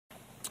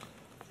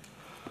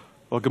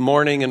Well, good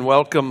morning and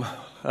welcome.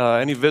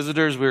 Any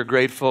visitors, we're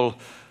grateful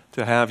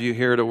to have you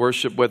here to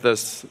worship with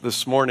us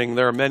this morning.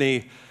 There are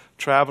many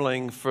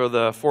traveling for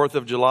the 4th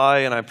of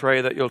July, and I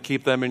pray that you'll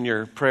keep them in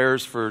your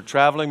prayers for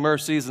traveling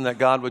mercies and that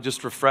God would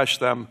just refresh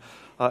them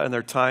in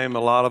their time, a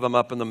lot of them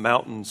up in the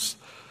mountains.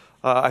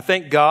 I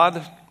thank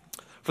God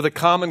for the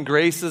common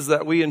graces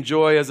that we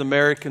enjoy as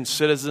American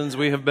citizens.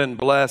 We have been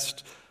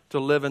blessed to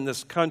live in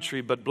this country,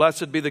 but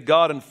blessed be the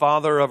God and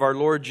Father of our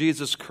Lord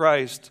Jesus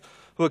Christ,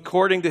 who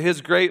according to his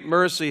great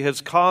mercy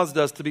has caused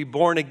us to be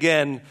born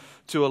again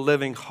to a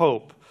living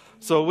hope.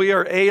 So we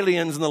are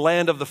aliens in the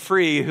land of the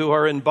free who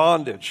are in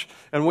bondage,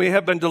 and we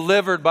have been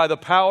delivered by the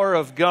power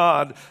of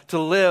God to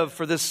live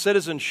for this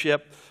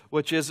citizenship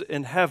which is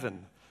in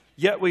heaven.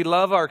 Yet we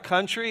love our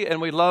country and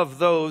we love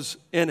those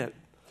in it.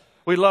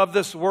 We love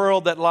this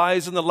world that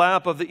lies in the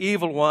lap of the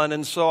evil one,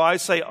 and so I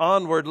say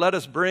onward, let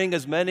us bring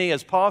as many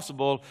as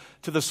possible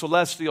to the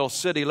celestial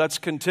city. Let's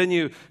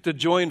continue to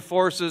join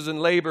forces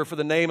and labor for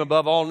the name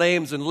above all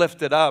names and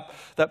lift it up,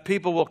 that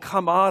people will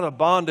come out of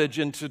bondage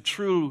into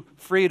true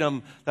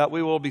freedom that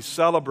we will be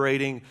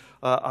celebrating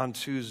on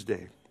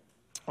Tuesday.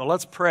 Well,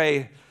 let's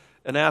pray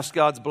and ask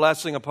God's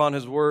blessing upon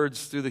his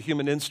words through the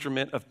human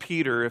instrument of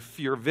Peter. If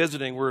you're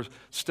visiting, we're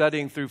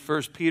studying through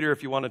 1 Peter,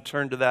 if you want to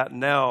turn to that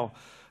now.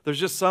 There's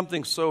just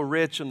something so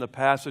rich in the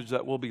passage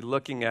that we'll be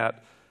looking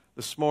at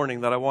this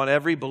morning that I want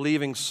every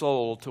believing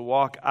soul to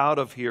walk out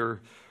of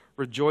here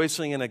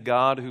rejoicing in a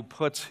God who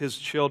puts his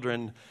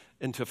children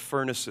into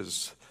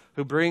furnaces,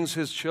 who brings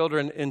his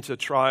children into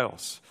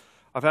trials.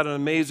 I've had an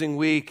amazing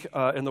week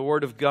in the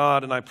Word of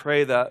God, and I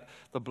pray that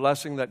the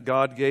blessing that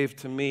God gave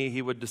to me,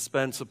 he would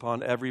dispense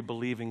upon every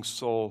believing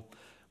soul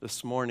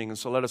this morning. And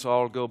so let us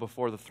all go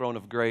before the throne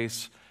of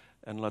grace,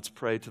 and let's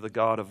pray to the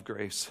God of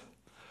grace.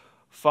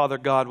 Father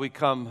God, we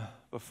come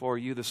before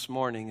you this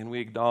morning and we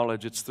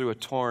acknowledge it's through a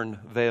torn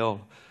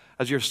veil.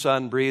 As your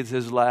Son breathed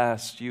his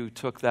last, you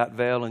took that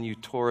veil and you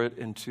tore it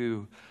in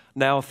two.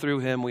 Now through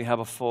him we have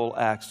a full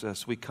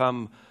access. We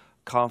come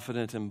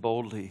confident and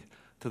boldly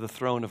to the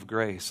throne of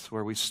grace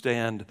where we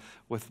stand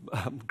with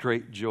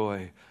great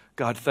joy.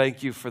 God,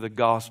 thank you for the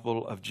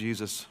gospel of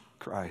Jesus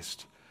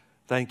Christ.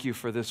 Thank you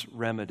for this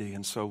remedy,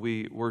 and so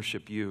we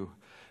worship you.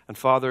 And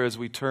Father, as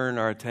we turn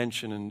our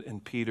attention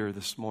in Peter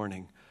this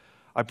morning,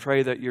 I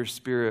pray that your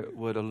Spirit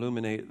would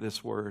illuminate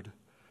this word.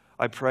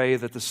 I pray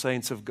that the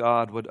saints of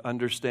God would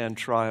understand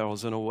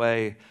trials in a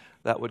way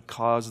that would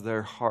cause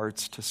their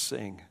hearts to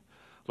sing.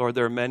 Lord,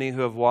 there are many who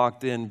have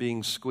walked in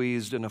being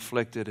squeezed and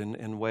afflicted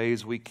in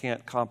ways we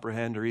can't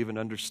comprehend or even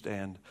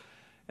understand,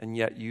 and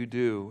yet you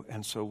do.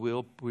 And so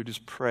we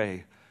just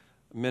pray,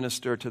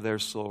 minister to their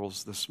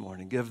souls this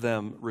morning. Give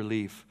them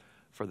relief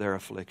for their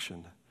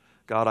affliction.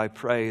 God, I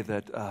pray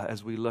that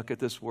as we look at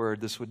this word,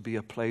 this would be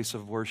a place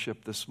of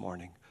worship this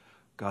morning.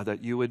 God,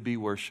 that you would be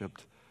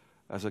worshiped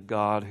as a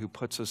God who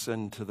puts us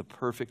into the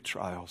perfect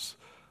trials,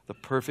 the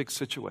perfect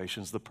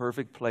situations, the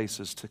perfect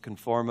places to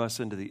conform us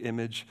into the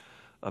image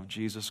of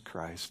Jesus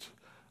Christ.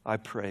 I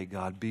pray,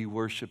 God, be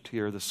worshiped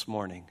here this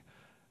morning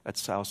at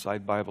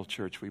Southside Bible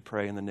Church. We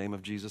pray in the name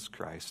of Jesus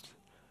Christ.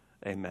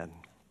 Amen.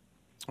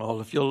 Well,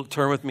 if you'll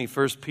turn with me,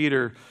 1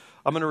 Peter,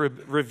 I'm going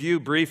to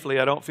review briefly.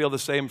 I don't feel the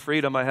same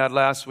freedom I had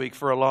last week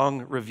for a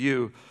long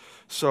review.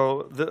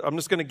 So I'm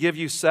just going to give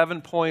you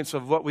 7 points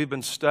of what we've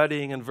been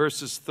studying in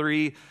verses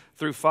 3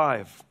 through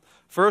 5.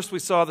 First, we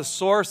saw the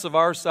source of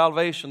our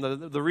salvation.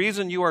 The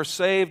reason you are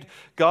saved,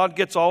 God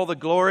gets all the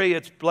glory.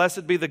 It's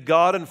blessed be the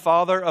God and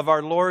Father of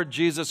our Lord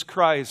Jesus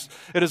Christ.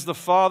 It is the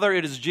Father,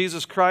 it is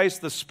Jesus Christ,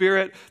 the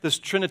Spirit, this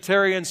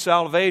Trinitarian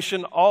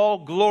salvation. All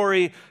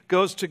glory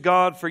goes to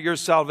God for your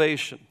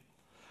salvation.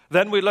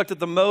 Then we looked at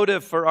the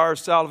motive for our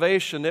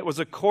salvation. It was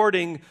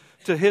according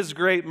to his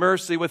great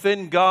mercy.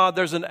 Within God,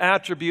 there's an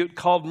attribute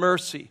called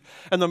mercy.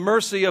 And the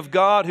mercy of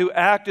God who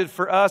acted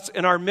for us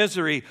in our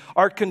misery,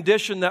 our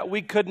condition that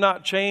we could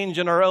not change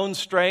in our own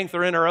strength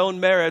or in our own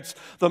merits,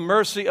 the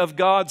mercy of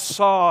God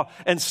saw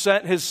and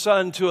sent his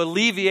Son to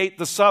alleviate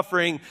the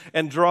suffering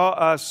and draw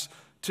us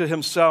to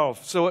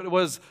himself. So it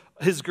was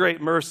his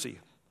great mercy.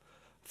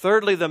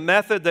 Thirdly, the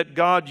method that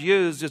God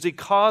used is he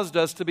caused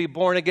us to be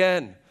born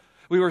again.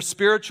 We were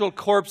spiritual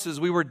corpses.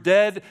 We were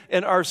dead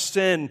in our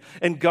sin.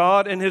 And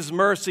God, in his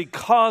mercy,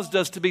 caused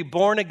us to be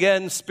born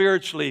again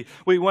spiritually.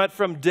 We went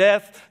from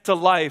death to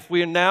life.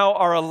 We now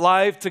are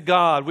alive to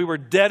God. We were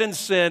dead in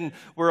sin.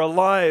 We're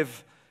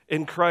alive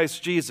in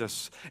Christ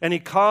Jesus. And he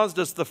caused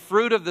us, the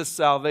fruit of this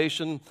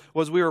salvation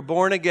was we were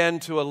born again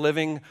to a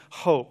living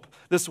hope.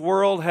 This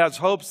world has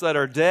hopes that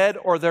are dead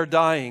or they're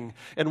dying.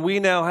 And we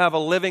now have a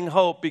living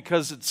hope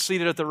because it's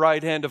seated at the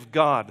right hand of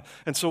God.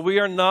 And so we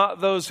are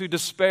not those who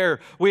despair.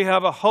 We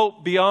have a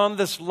hope beyond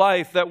this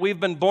life that we've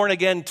been born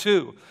again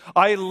to.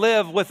 I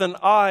live with an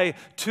eye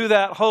to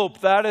that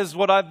hope. That is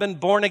what I've been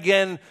born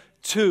again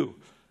to.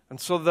 And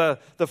so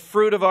the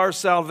fruit of our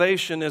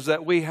salvation is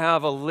that we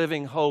have a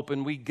living hope,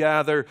 and we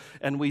gather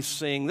and we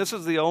sing. This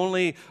is the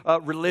only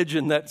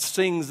religion that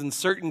sings in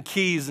certain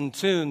keys and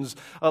tunes.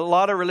 A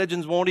lot of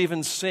religions won't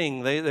even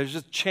sing. They're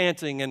just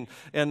chanting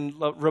and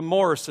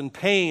remorse and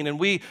pain. And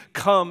we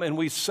come and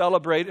we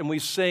celebrate and we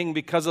sing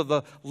because of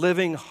the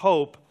living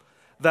hope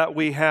that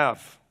we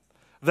have.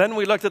 Then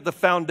we looked at the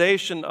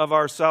foundation of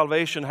our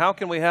salvation. How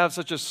can we have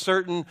such a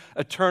certain,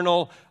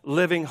 eternal,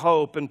 living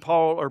hope? And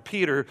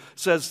Peter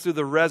says through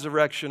the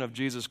resurrection of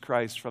Jesus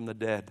Christ from the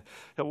dead.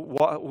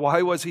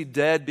 Why was he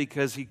dead?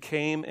 Because he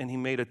came and he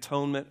made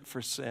atonement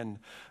for sin.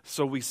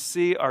 So we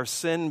see our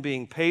sin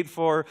being paid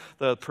for,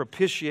 the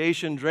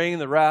propitiation, draining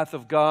the wrath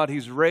of God.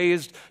 He's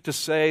raised to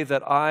say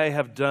that I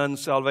have done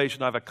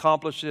salvation. I've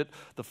accomplished it.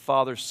 The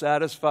Father's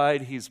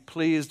satisfied. He's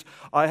pleased.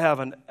 I have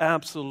an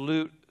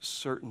absolute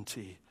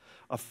certainty,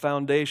 a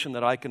foundation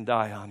that I can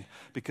die on,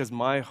 because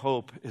my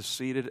hope is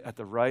seated at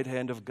the right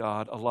hand of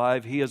God,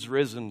 alive. He has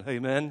risen.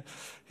 Amen?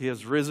 He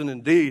has risen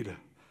indeed.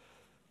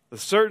 The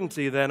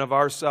certainty then of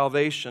our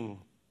salvation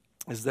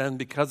is then,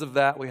 because of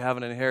that, we have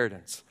an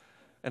inheritance.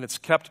 And it's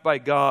kept by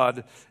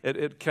God.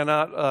 It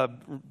cannot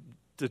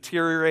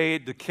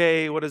deteriorate,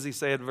 decay. What does he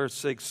say in verse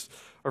 6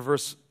 or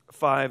verse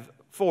 5?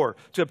 4,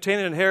 to obtain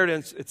an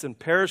inheritance, it's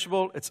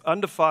imperishable, it's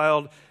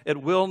undefiled,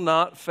 it will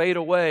not fade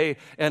away,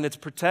 and it's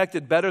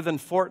protected better than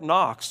Fort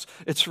Knox.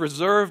 It's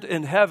reserved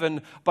in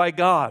heaven by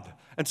God.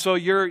 And so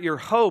your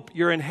hope,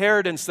 your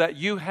inheritance that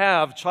you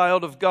have,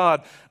 child of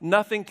God,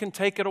 nothing can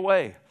take it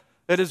away.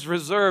 It is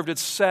reserved, it's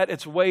set,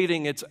 it's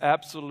waiting, it's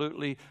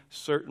absolutely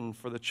certain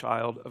for the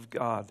child of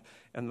God.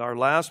 And our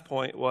last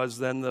point was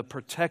then the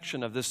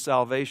protection of this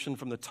salvation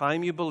from the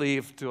time you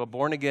believe to a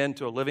born again,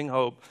 to a living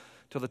hope,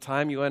 till the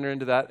time you enter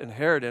into that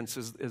inheritance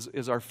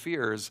is our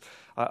fears.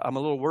 I'm a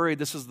little worried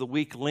this is the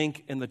weak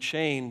link in the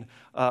chain,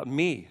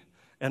 me.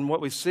 And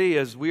what we see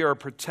is we are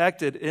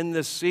protected in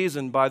this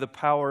season by the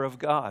power of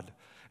God.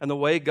 And the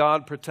way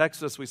God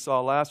protects us, we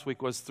saw last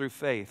week, was through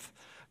faith.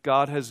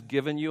 God has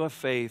given you a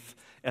faith,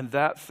 and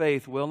that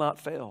faith will not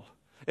fail.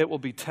 It will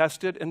be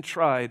tested and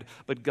tried,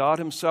 but God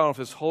himself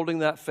is holding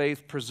that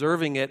faith,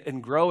 preserving it,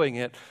 and growing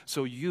it,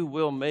 so you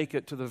will make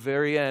it to the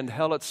very end.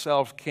 Hell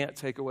itself can't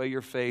take away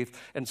your faith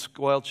and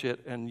squelch it,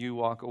 and you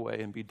walk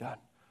away and be done.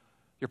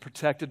 You're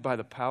protected by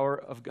the power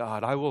of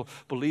God. I will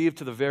believe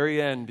to the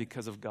very end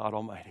because of God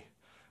Almighty.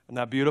 Isn't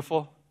that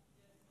beautiful?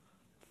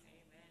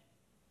 Amen.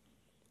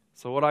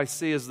 So what I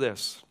see is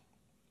this.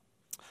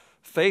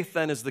 Faith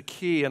then is the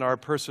key in our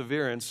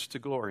perseverance to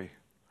glory.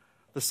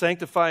 The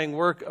sanctifying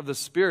work of the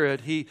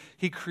Spirit, He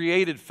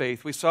created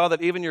faith. We saw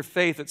that even your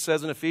faith, it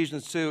says in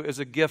Ephesians 2, is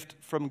a gift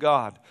from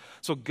God.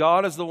 So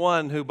God is the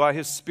one who, by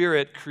His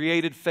Spirit,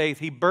 created faith.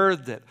 He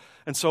birthed it.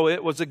 And so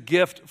it was a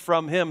gift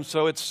from Him.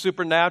 So it's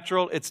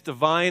supernatural, it's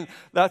divine.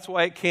 That's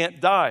why it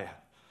can't die.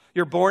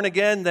 You're born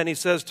again, then He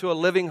says, to a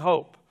living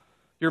hope.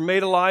 You're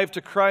made alive to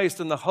Christ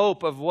in the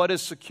hope of what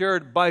is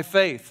secured by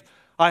faith.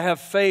 I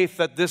have faith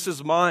that this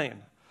is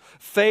mine.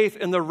 Faith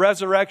in the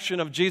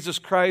resurrection of Jesus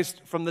Christ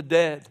from the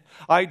dead.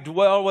 I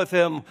dwell with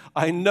Him.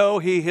 I know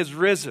He has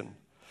risen.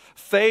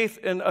 Faith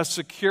in a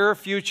secure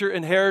future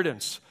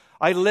inheritance.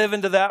 I live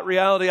into that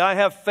reality. I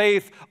have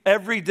faith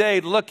every day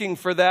looking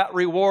for that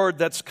reward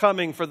that's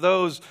coming for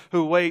those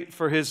who wait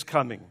for His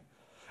coming.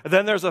 And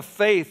then there's a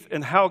faith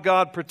in how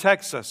God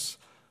protects us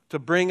to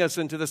bring us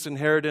into this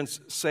inheritance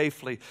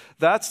safely.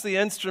 That's the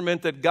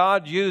instrument that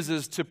God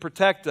uses to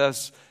protect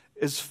us,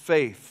 is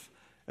faith.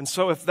 And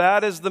so if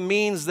that is the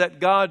means that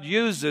God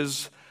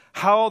uses,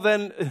 how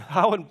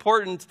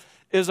important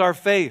is our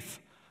faith?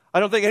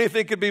 I don't think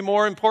anything could be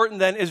more important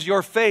than is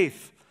your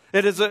faith.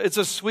 It's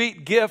a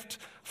sweet gift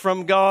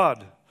from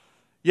God.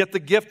 Yet the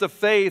gift of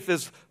faith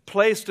is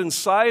placed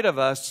inside of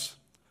us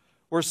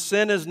where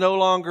sin is no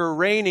longer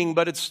reigning,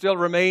 but it's still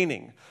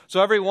remaining.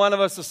 So every one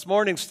of us this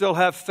morning still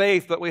have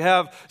faith, but we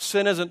have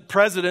sin isn't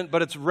president,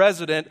 but it's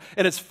resident,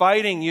 and it's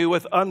fighting you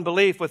with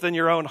unbelief within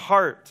your own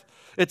heart.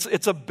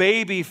 It's a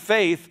baby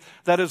faith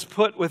that is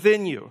put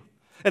within you.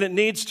 And it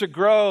needs to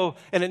grow,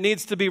 and it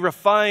needs to be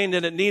refined,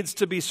 and it needs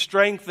to be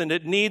strengthened.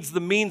 It needs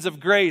the means of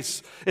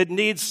grace. It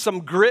needs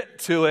some grit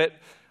to it.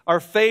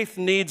 Our faith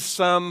needs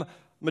some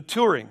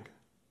maturing.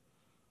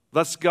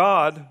 Thus,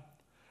 God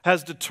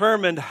has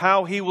determined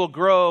how He will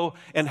grow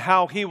and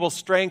how He will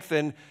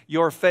strengthen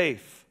your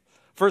faith.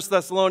 1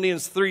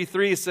 Thessalonians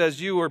 3:3 says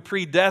you were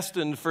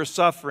predestined for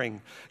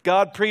suffering.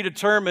 God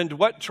predetermined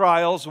what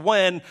trials,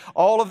 when,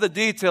 all of the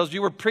details.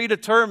 You were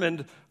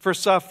predetermined for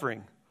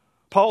suffering.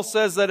 Paul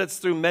says that it's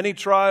through many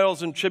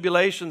trials and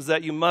tribulations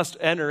that you must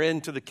enter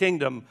into the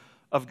kingdom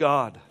of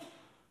God.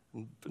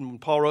 And when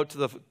Paul wrote to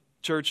the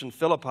church in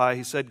Philippi,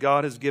 he said,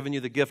 God has given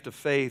you the gift of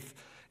faith.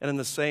 And in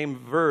the same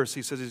verse,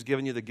 he says He's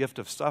given you the gift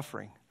of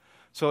suffering.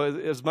 So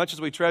as much as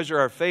we treasure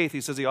our faith,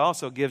 he says He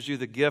also gives you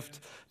the gift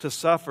to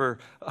suffer.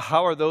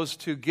 How are those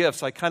two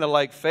gifts? I kind of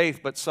like faith,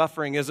 but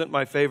suffering isn't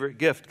my favorite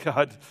gift,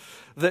 God.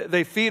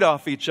 They feed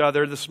off each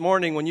other. This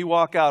morning, when you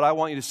walk out, I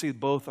want you to see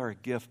both are a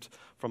gift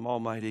from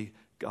Almighty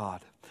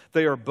God.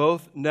 They are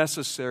both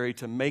necessary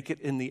to make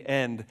it in the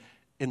end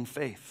in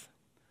faith.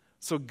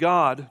 So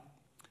God,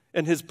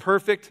 in his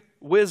perfect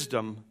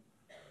wisdom,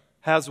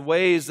 has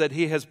ways that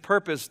he has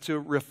purposed to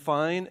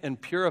refine and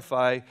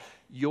purify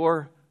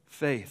your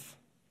faith.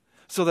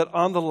 So that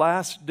on the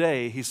last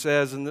day, he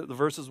says, in the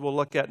verses we'll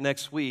look at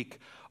next week,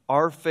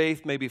 our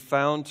faith may be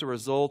found to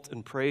result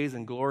in praise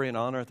and glory and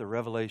honor at the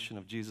revelation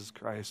of Jesus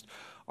Christ.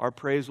 Our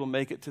praise will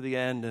make it to the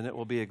end, and it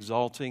will be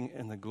exalting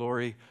in the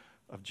glory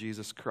of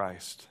Jesus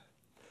Christ.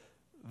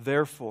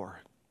 Therefore,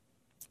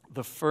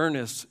 the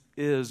furnace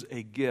is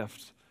a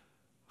gift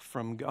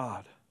from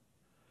God,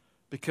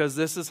 because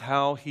this is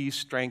how he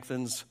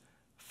strengthens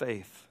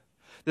faith.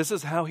 This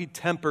is how he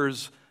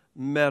tempers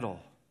metal.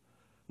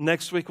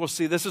 Next week we'll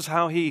see this is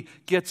how he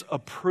gets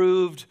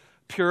approved,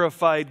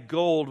 purified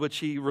gold, which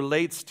he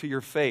relates to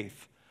your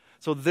faith.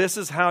 So this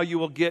is how you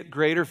will get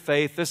greater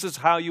faith. This is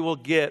how you will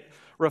get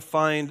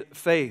refined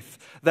faith.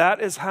 That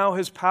is how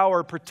his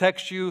power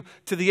protects you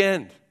to the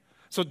end.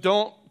 So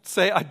don't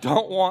say, I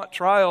don't want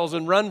trials,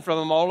 and run from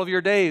them all of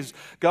your days.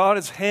 God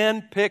has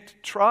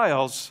handpicked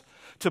trials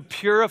to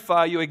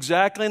purify you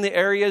exactly in the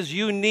areas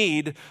you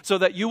need so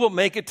that you will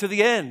make it to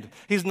the end.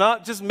 He's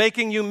not just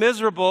making you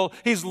miserable.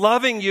 He's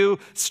loving you,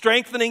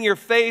 strengthening your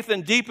faith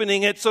and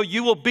deepening it so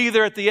you will be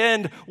there at the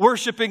end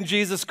worshiping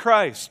Jesus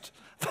Christ.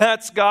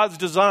 That's God's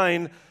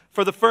design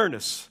for the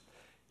furnace.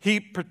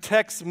 He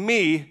protects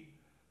me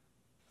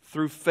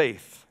through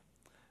faith.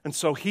 And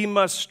so he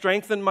must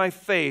strengthen my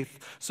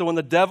faith. So when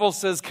the devil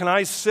says, can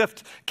I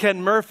sift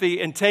Ken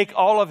Murphy and take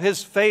all of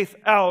his faith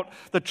out,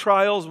 the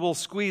trials will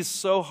squeeze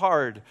so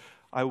hard,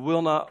 I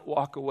will not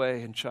walk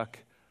away and chuck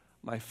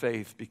my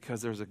faith,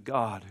 because there's a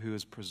God who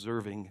is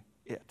preserving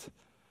it.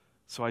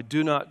 So I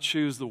do not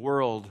choose the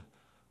world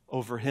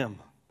over him.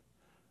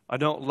 I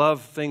don't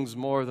love things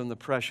more than the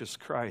precious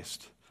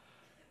Christ.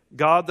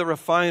 God the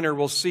refiner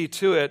will see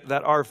to it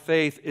that our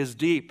faith is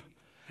deep,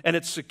 and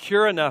it's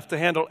secure enough to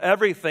handle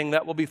everything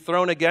that will be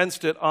thrown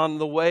against it on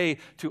the way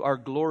to our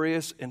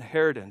glorious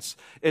inheritance.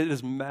 It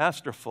is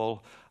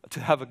masterful to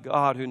have a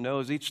God who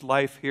knows each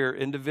life here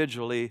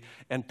individually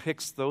and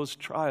picks those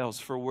trials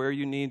for where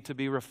you need to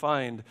be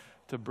refined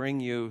to bring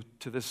you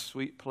to this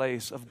sweet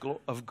place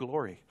of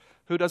glory.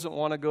 Who doesn't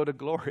want to go to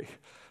glory?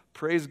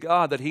 Praise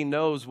God that he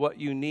knows what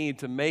you need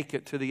to make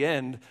it to the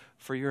end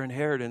for your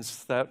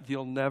inheritance that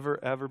you'll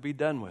never, ever be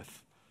done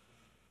with.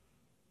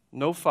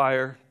 No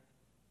fire,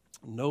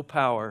 no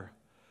power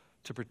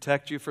to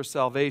protect you for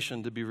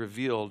salvation to be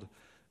revealed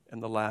in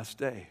the last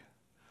day.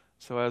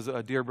 So as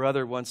a dear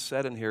brother once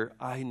said in here,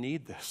 I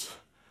need this.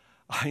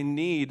 I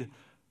need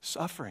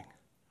suffering.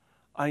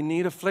 I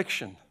need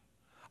affliction.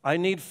 I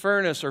need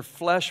furnace, or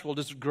flesh will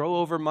just grow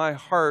over my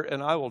heart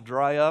and I will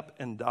dry up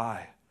and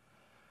die.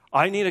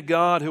 I need a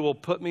God who will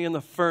put me in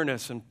the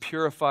furnace and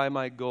purify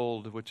my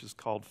gold, which is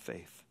called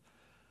faith.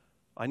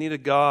 I need a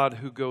God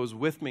who goes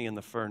with me in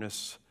the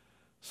furnace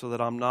so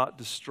that I'm not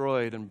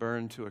destroyed and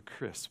burned to a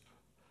crisp.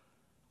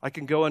 I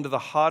can go into the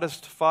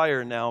hottest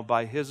fire now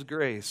by his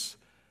grace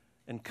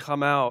and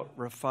come out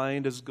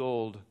refined as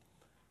gold,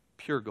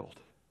 pure gold.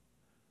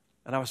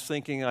 And I was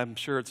thinking, I'm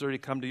sure it's already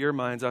come to your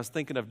minds, I was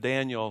thinking of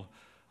Daniel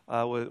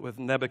with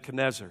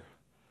Nebuchadnezzar.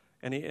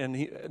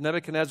 And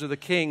Nebuchadnezzar the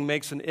king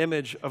makes an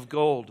image of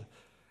gold.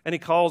 And he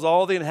calls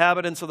all the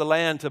inhabitants of the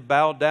land to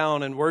bow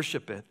down and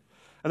worship it.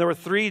 And there were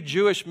 3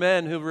 Jewish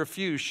men who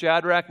refused,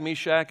 Shadrach,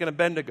 Meshach, and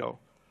Abednego.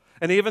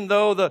 And even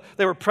though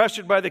they were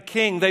pressured by the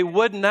king, they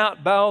would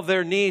not bow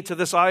their knee to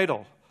this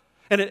idol.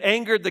 And it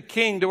angered the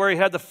king to where he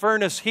had the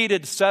furnace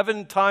heated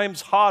 7 times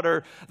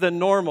hotter than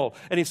normal.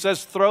 And he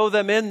says, throw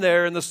them in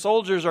there, and the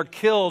soldiers are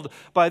killed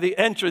by the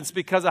entrance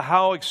because of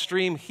how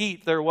extreme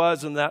heat there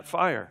was in that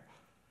fire.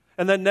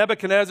 And then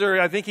Nebuchadnezzar,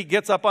 I think he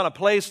gets up on a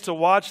place to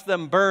watch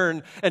them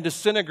burn and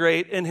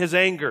disintegrate in his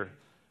anger.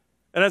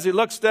 And as he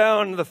looks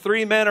down, the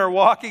 3 men are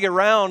walking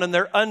around and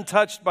they're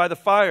untouched by the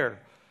fire.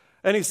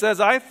 And he says,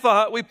 I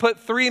thought we put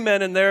 3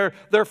 men in there,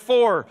 they're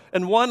 4.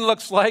 And one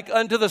looks like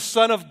unto the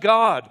Son of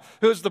God,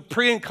 who is the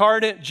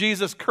pre-incarnate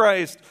Jesus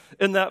Christ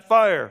in that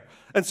fire.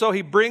 And so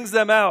he brings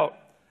them out,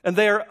 and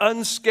they are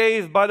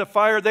unscathed by the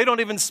fire. They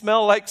don't even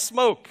smell like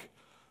smoke.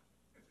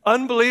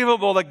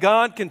 Unbelievable that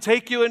God can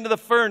take you into the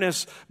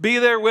furnace, be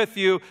there with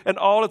you, and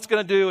all it's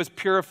going to do is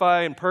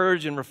purify and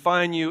purge and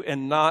refine you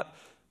and not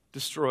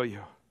destroy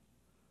you.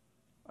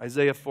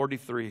 Isaiah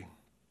 43.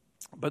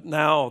 But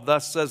now,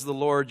 thus says the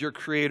Lord, your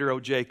creator, O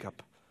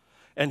Jacob,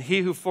 and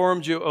he who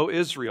formed you, O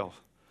Israel,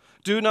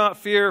 do not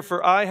fear,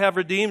 for I have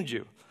redeemed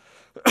you.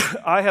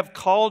 I have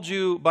called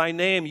you by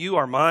name, you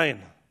are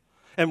mine.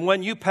 And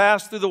when you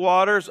pass through the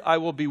waters, I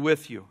will be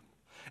with you.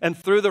 And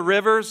through the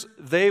rivers,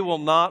 they will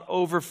not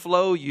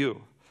overflow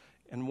you.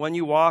 And when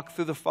you walk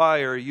through the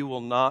fire, you will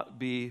not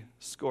be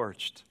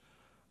scorched,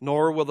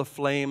 nor will the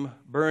flame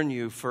burn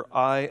you, for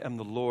I am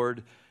the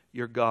Lord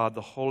your God,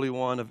 the Holy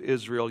One of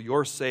Israel,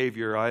 your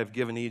Savior. I have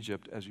given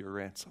Egypt as your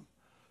ransom.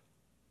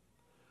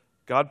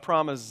 God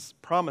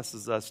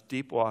promises us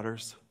deep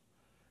waters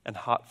and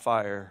hot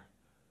fire,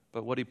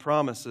 but what he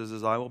promises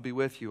is, I will be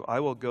with you.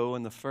 I will go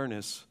in the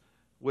furnace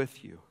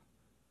with you.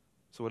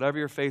 So whatever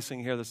you're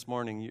facing here this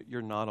morning,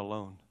 you're not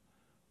alone.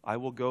 I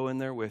will go in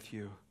there with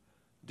you.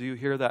 Do you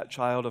hear that,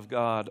 child of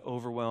God,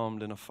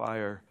 overwhelmed in a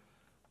fire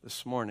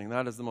this morning?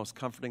 That is the most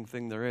comforting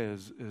thing there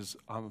is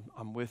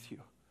I'm with you.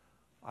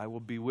 I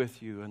will be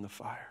with you in the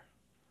fire.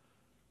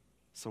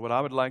 So what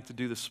I would like to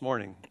do this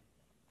morning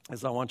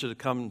is I want you to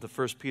come to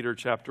 1 Peter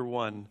chapter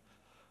 1,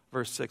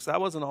 verse 6.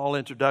 That wasn't all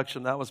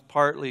introduction. That was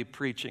partly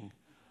preaching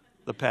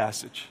the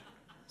passage.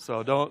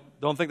 So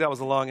don't think that was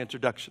a long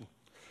introduction.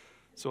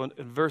 So in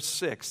verse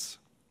 6,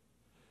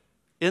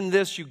 in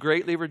this you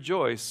greatly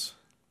rejoice,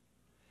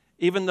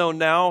 even though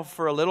now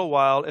for a little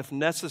while, if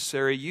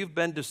necessary, you've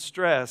been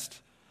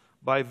distressed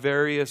by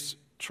various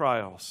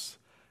trials.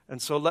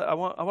 And so I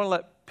want to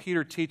let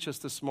Peter teach us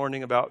this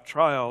morning about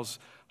trials.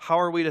 How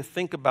are we to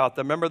think about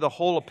them? Remember, the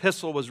whole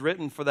epistle was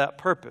written for that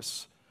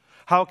purpose.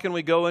 How can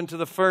we go into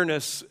the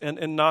furnace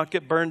and not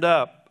get burned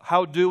up?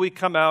 How do we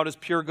come out as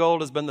pure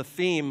gold has been the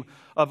theme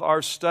of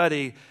our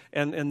study.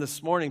 And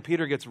this morning,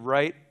 Peter gets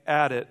right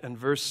at it in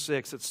verse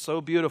 6. It's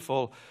so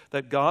beautiful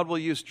that God will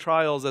use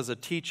trials as a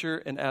teacher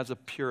and as a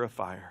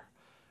purifier.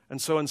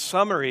 And so in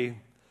summary,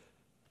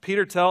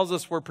 Peter tells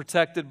us we're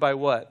protected by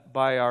what?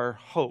 By our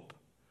hope.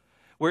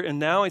 And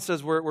now he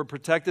says we're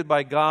protected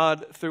by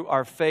God through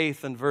our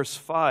faith in verse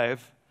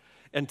 5.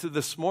 And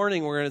this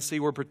morning we're going to see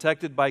we're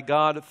protected by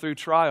God through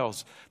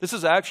trials. This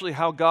is actually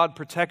how God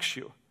protects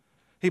you.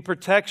 He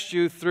protects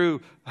you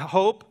through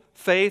hope,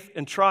 faith,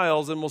 and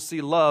trials, and we'll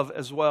see love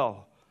as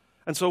well.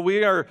 And so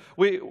we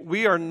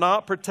are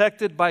not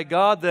protected by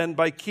God then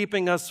by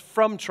keeping us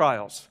from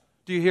trials.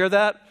 Do you hear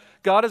that?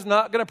 God is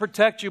not going to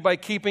protect you by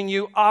keeping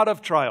you out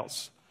of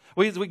trials.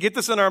 We get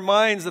this in our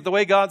minds that the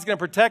way God's going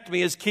to protect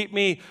me is keep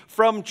me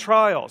from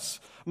trials.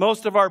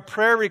 Most of our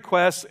prayer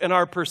requests and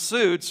our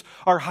pursuits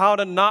are how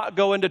to not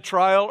go into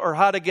trial or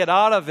how to get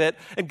out of it.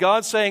 And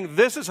God's saying,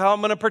 this is how I'm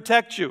going to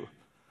protect you.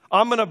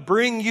 I'm going to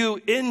bring you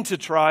into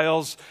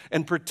trials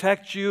and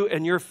protect you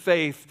and your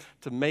faith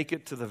to make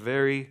it to the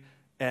very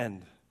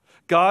end.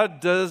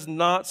 God does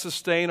not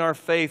sustain our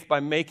faith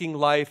by making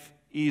life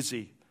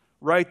easy.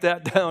 Write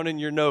that down in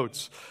your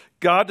notes.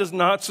 God does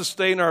not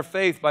sustain our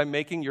faith by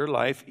making your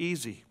life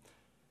easy.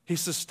 He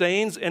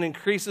sustains and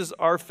increases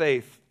our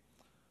faith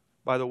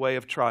by the way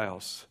of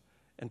trials.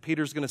 And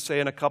Peter's going to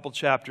say in a couple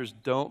chapters,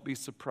 don't be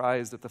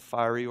surprised at the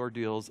fiery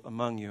ordeals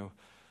among you.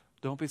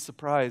 Don't be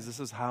surprised. This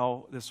is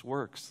how this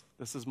works.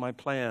 This is my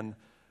plan.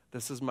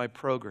 This is my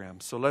program.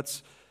 So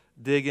let's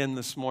dig in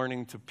this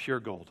morning to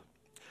pure gold.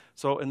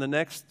 So in the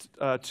next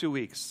 2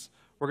 weeks,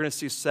 we're going to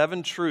see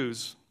 7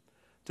 truths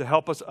to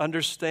help us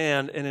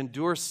understand and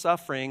endure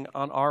suffering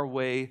on our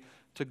way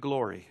to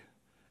glory.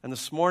 And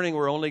this morning,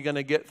 we're only going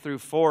to get through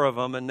 4 of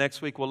them, and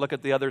next week we'll look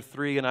at the other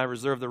 3, and I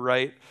reserve the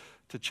right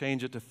to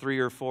change it to 3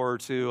 or 4 or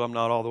 2. I'm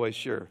not all the way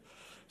sure.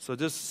 So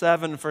just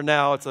 7 for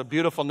now. It's a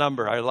beautiful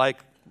number. I like,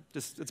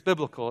 it's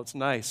biblical. It's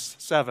nice.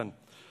 7.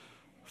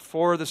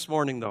 4 this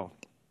morning, though.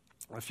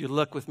 If you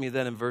look with me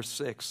then in verse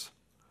 6.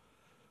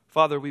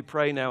 Father, we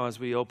pray now as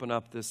we open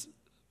up this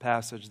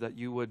passage that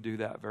you would do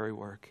that very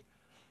work.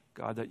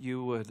 God, that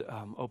you would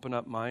open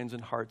up minds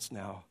and hearts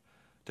now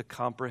to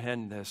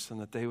comprehend this, and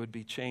that they would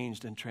be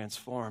changed and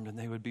transformed, and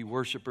they would be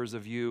worshipers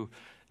of you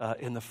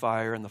in the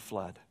fire and the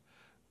flood.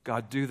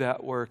 God, do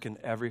that work in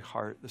every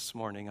heart this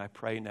morning. I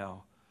pray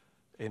now.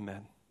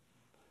 Amen.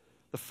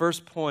 The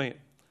first point,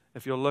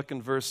 if you'll look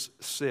in verse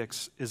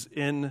 6, is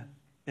in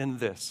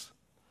this.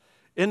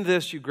 In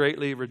this you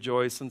greatly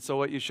rejoice. And so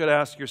what you should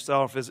ask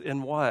yourself is,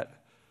 in what?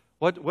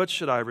 What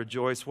should I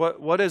rejoice?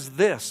 What is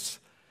this?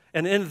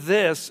 And in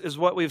this is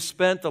what we've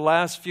spent the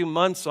last few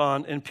months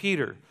on in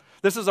Peter.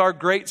 This is our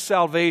great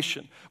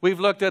salvation. We've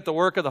looked at the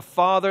work of the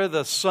Father,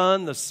 the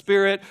Son, the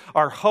Spirit,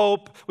 our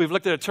hope. We've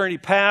looked at eternity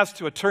past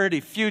to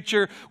eternity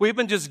future. We've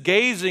been just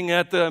gazing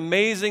at the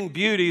amazing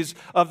beauties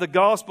of the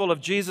gospel of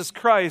Jesus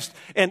Christ.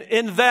 And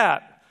in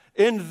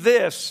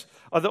this,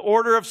 the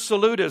order of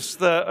salutis,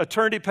 the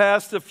eternity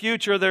past, the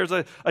future, there's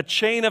a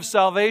chain of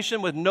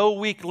salvation with no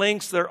weak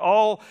links. They're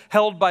all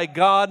held by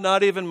God.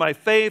 Not even my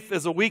faith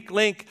is a weak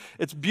link.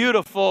 It's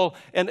beautiful.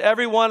 And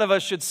every one of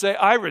us should say,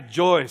 I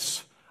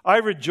rejoice. I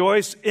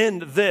rejoice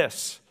in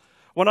this.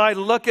 When I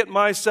look at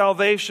my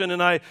salvation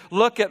and I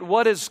look at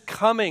what is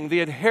coming,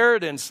 the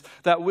inheritance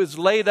that was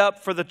laid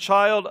up for the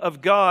child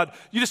of God,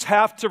 you just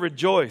have to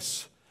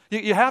rejoice.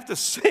 You have to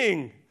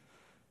sing.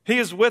 He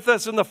is with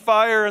us in the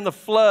fire and the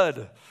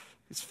flood.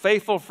 He's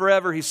faithful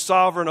forever. He's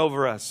sovereign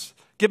over us.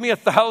 Give me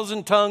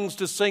 1,000 tongues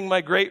to sing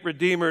my great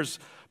Redeemer's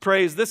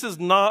praise. This is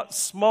not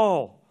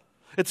small.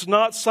 It's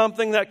not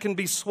something that can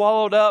be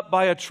swallowed up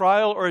by a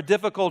trial or a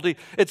difficulty.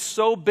 It's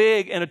so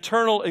big and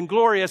eternal and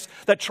glorious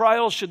that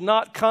trials should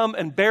not come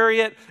and bury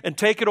it and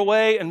take it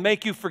away and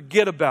make you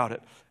forget about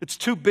it. It's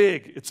too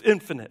big. It's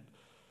infinite.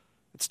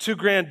 It's too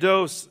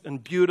grandiose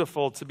and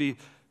beautiful to be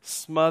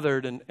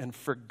smothered and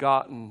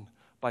forgotten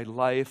by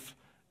life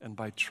and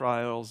by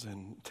trials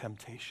and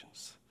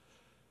temptations.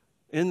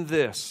 In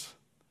this,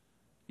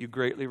 you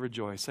greatly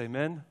rejoice.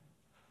 Amen?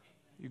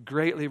 You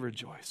greatly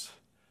rejoice.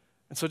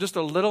 And so just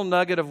a little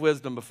nugget of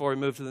wisdom before we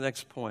move to the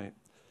next point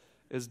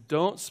is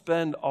don't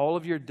spend all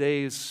of your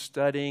days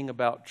studying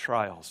about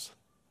trials.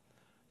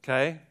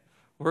 okay?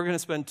 We're going to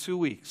spend 2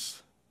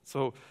 weeks.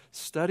 So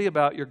study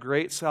about your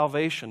great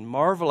salvation.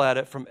 Marvel at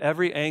it from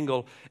every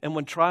angle. And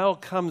when trial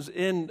comes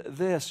in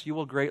this, you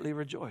will greatly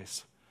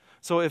rejoice.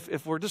 So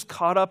if we're just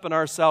caught up in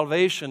our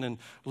salvation and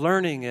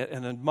learning it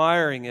and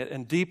admiring it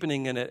and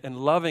deepening in it and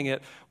loving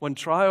it, when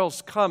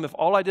trials come, if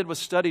all I did was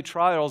study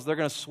trials, they're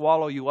going to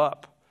swallow you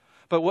up.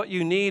 But what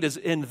you need is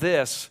in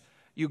this,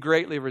 you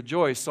greatly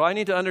rejoice. So I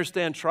need to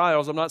understand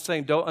trials. I'm not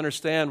saying don't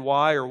understand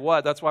why or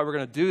what. That's why we're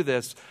going to do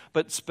this.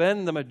 But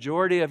spend the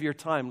majority of your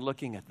time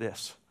looking at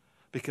this,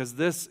 because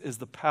this is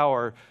the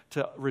power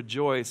to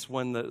rejoice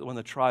when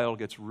the trial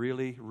gets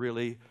really,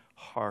 really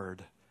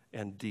hard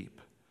and deep.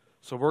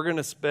 So we're going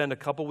to spend a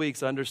couple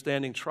weeks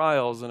understanding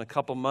trials and a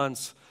couple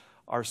months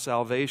our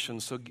salvation.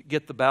 So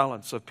get the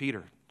balance of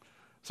Peter.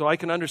 So I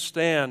can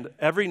understand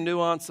every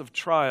nuance of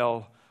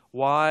trial,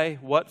 why,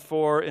 what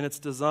for, and its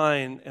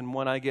design. And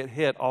when I get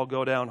hit, I'll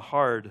go down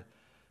hard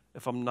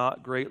if I'm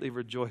not greatly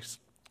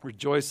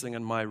rejoicing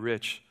in my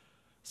rich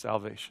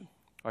salvation.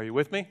 Are you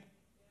with me?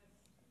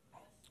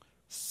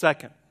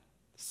 Second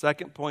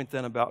point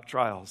then about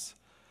trials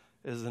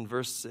is in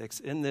verse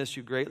 6. In this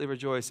you greatly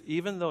rejoice,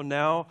 even though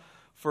now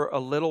for a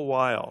little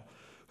while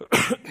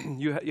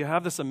you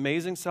have this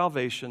amazing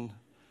salvation.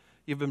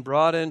 You've been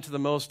brought into the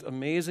most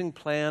amazing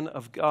plan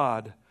of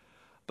God.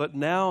 But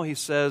now, he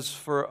says,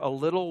 for a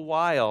little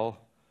while,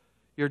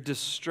 you're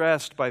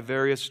distressed by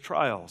various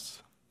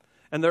trials.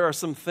 And there are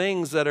some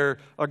things that are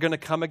going to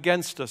come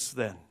against us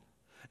then.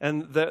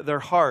 And they're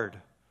hard.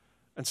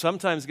 And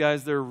sometimes,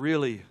 guys, they're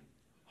really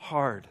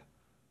hard.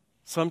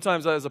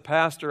 Sometimes, as a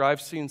pastor,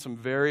 I've seen some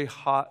very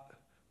hot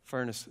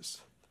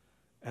furnaces.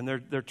 And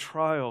they're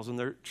trials and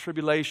they're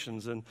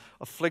tribulations. And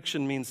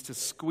affliction means to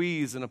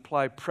squeeze and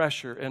apply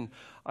pressure. And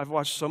I've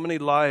watched so many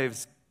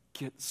lives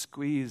get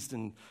squeezed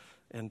and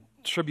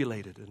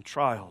tribulated and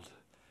trialed.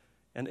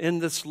 And in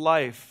this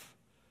life,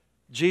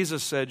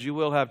 Jesus said, you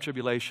will have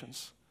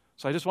tribulations.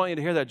 So I just want you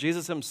to hear that.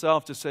 Jesus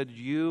himself just said,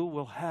 you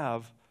will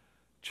have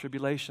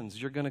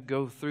tribulations. You're going to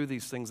go through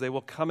these things. They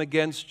will come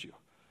against you.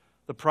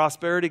 The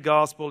prosperity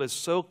gospel is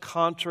so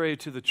contrary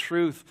to the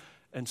truth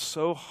and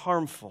so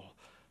harmful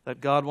that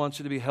God wants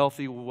you to be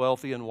healthy,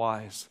 wealthy, and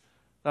wise.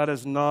 That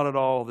is not at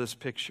all this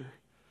picture.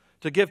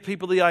 To give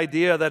people the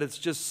idea that it's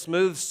just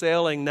smooth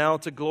sailing now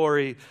to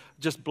glory,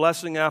 just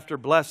blessing after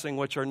blessing,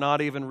 which are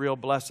not even real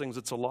blessings,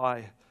 it's a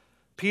lie.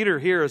 Peter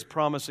here is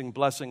promising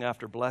blessing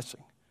after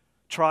blessing,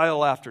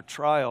 trial after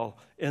trial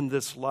in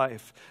this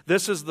life.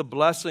 This is the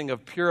blessing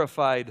of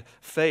purified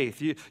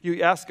faith.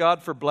 You ask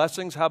God for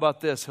blessings, how about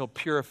this? He'll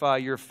purify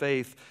your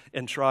faith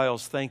in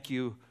trials. Thank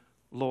you,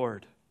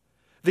 Lord.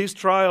 These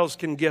trials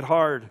can get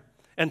hard,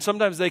 and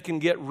sometimes they can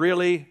get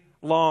really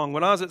long.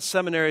 When I was at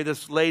seminary,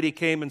 this lady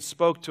came and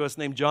spoke to us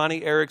named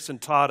Johnny Erickson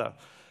Tata. And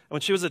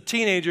when she was a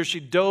teenager, she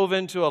dove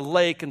into a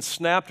lake and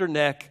snapped her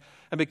neck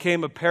and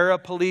became a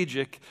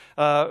paraplegic.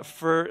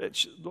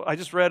 I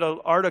just read an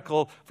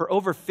article, for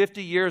over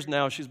 50 years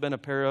now, she's been a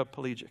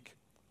paraplegic.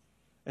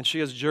 And she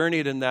has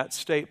journeyed in that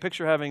state.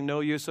 Picture having no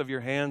use of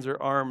your hands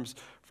or arms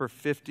for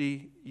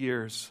 50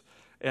 years.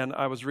 And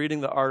I was reading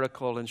the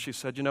article, and she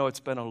said, it's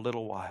been a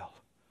little while.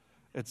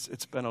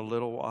 It's been a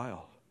little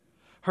while.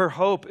 Her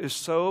hope is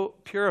so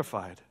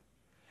purified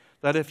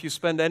that if you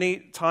spend any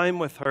time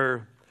with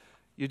her,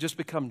 you just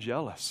become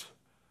jealous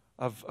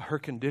of her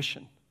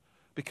condition,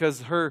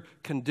 because her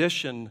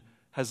condition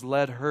has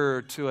led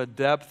her to a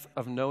depth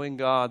of knowing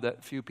God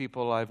that few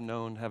people I've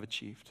known have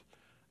achieved.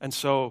 And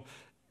so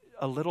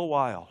a little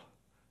while,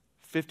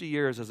 50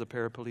 years as a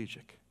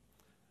paraplegic.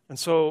 And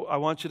so I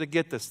want you to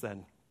get this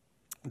then.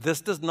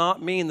 This does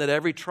not mean that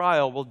every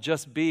trial will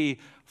just be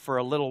for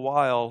a little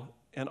while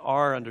in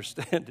our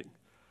understanding.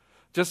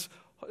 Just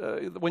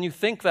when you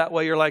think that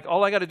way, you're like,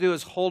 all I got to do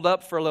is hold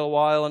up for a little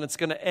while and it's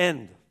going to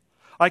end.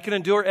 I can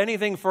endure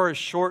anything for a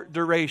short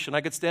duration.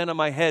 I could stand on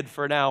my head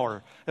for an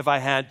hour if I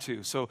had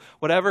to. So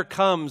whatever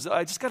comes,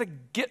 I just got to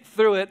get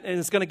through it and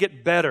it's going to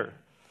get better.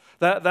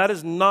 That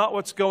is not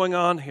what's going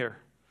on here.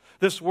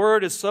 This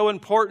word is so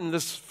important,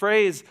 this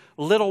phrase,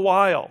 little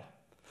while,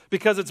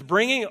 because it's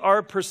bringing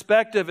our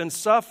perspective and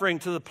suffering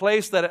to the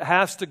place that it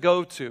has to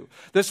go to.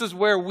 This is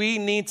where we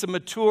need to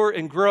mature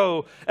and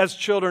grow as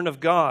children of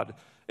God.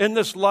 In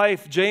this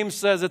life, James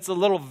says it's a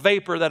little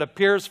vapor that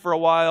appears for a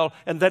while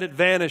and then it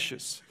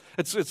vanishes.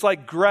 It's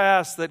like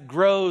grass that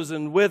grows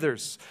and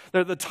withers.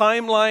 The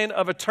timeline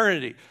of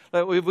eternity.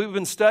 We've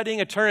been studying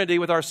eternity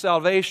with our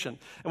salvation.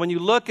 And when you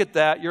look at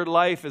that, your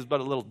life is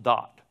but a little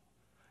dot.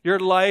 Your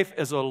life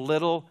is a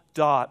little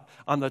dot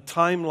on the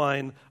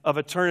timeline of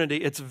eternity.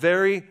 It's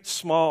very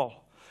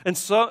small. And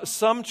so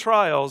some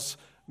trials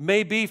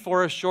may be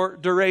for a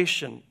short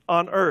duration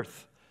on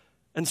earth,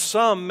 and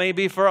some may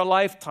be for a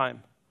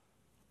lifetime.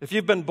 If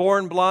you've been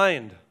born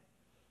blind,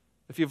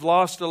 if you've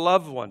lost a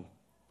loved one,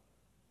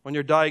 when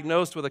you're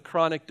diagnosed with a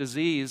chronic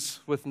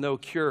disease with no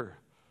cure,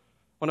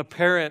 when a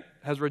parent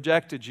has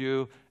rejected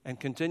you and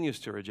continues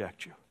to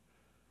reject you.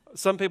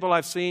 Some people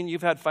I've seen,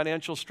 you've had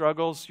financial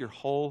struggles your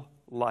whole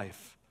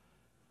life.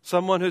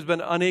 Someone who's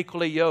been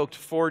unequally yoked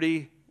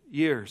 40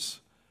 years.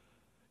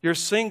 You're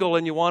single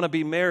and you want to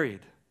be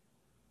married.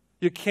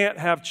 You can't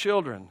have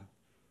children.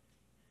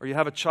 Or you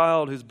have a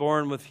child who's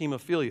born with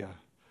hemophilia.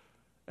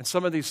 And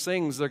some of these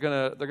things, they're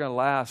gonna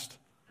last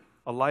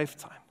a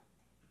lifetime.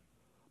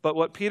 But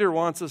what Peter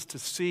wants us to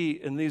see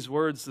in these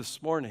words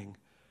this morning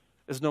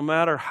is no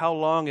matter how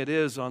long it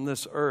is on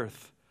this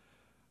earth,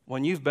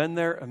 when you've been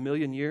there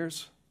 1,000,000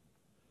 years,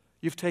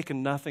 you've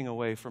taken nothing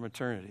away from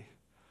eternity.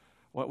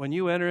 When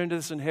you enter into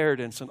this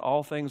inheritance and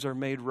all things are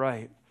made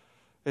right,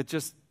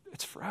 it's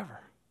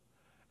forever.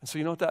 And so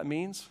you know what that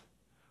means?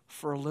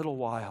 For a little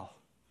while.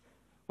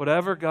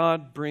 Whatever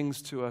God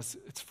brings to us,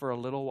 it's for a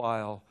little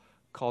while,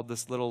 called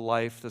this little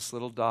life, this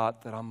little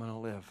dot that I'm going to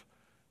live.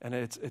 And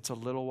it's a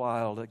little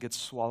while that gets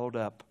swallowed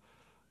up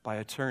by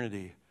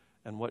eternity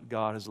and what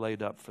God has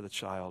laid up for the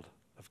child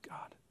of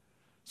God.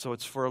 So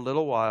it's for a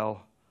little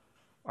while.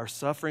 Our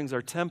sufferings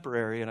are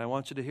temporary, and I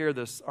want you to hear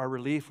this. Our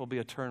relief will be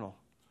eternal.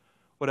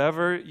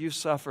 Whatever you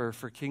suffer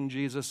for King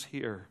Jesus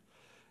here,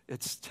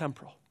 it's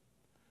temporal.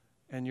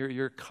 And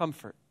your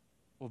comfort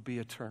will be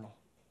eternal.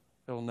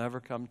 It will never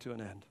come to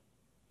an end.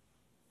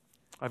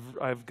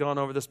 I've gone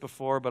over this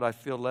before, but I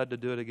feel led to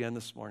do it again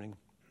this morning.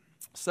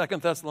 2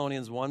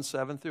 Thessalonians 1,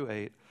 7 through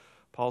 8,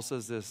 Paul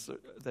says this,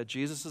 that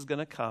Jesus is going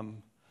to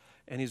come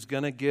and he's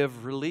going to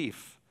give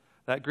relief.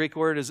 That Greek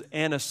word is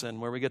anison,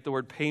 where we get the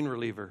word pain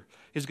reliever.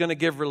 He's going to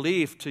give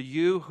relief to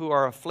you who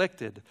are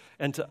afflicted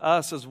and to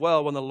us as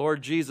well when the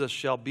Lord Jesus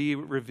shall be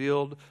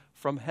revealed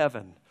from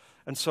heaven.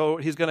 And so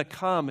he's going to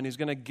come and he's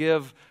going to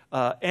give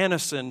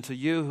anison to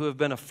you who have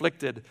been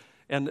afflicted.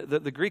 And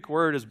the Greek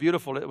word is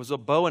beautiful. It was a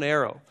bow and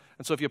arrow.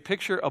 And so if you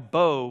picture a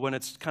bow when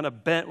it's kind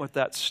of bent with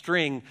that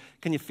string,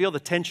 can you feel the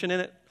tension in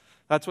it?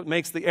 That's what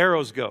makes the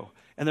arrows go.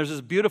 And there's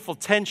this beautiful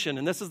tension,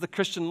 and this is the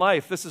Christian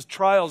life. This is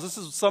trials.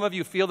 Some of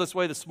you feel this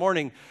way this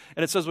morning.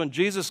 And it says when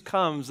Jesus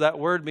comes, that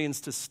word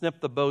means to snip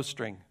the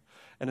bowstring.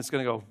 And it's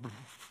going to go.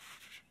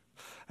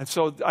 And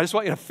so I just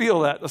want you to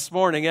feel that this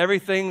morning.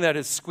 Everything that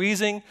is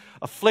squeezing,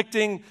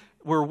 afflicting,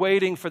 we're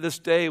waiting for this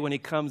day when he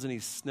comes and he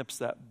snips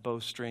that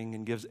bowstring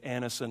and gives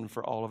anison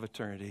for all of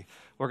eternity.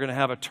 We're going to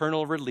have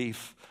eternal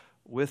relief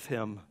with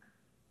him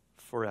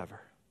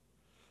forever.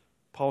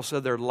 Paul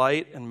said their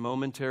light and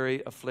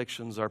momentary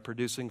afflictions are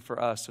producing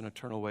for us an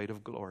eternal weight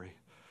of glory.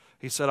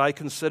 He said, I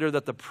consider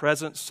that the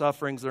present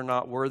sufferings are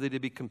not worthy to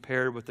be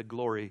compared with the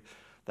glory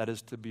that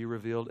is to be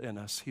revealed in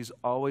us. He's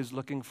always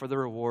looking for the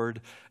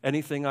reward.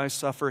 Anything I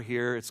suffer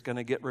here, it's going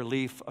to get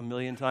relief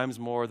 1,000,000 times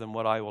more than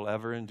what I will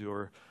ever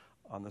endure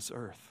on this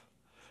earth.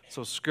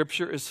 So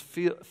Scripture is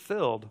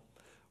filled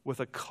with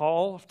a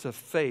call to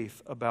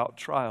faith about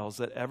trials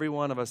that every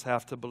one of us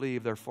have to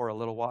believe they're for a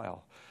little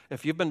while.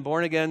 If you've been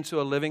born again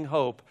to a living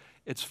hope,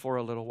 it's for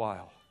a little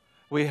while.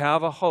 We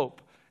have a hope.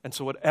 And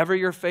so whatever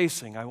you're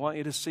facing, I want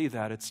you to see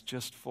that it's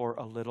just for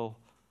a little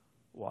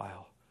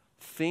while.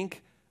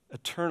 Think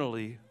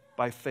eternally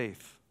by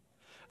faith.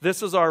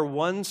 This is our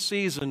one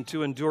season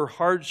to endure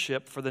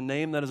hardship for the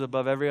name that is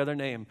above every other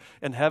name.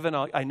 In heaven,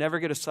 I never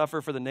get to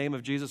suffer for the name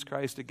of Jesus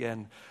Christ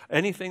again.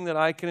 Anything that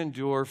I can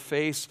endure,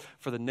 face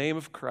for the name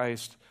of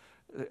Christ,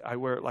 I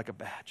wear it like a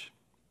badge.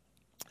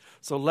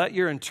 So let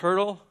your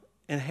eternal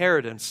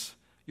inheritance,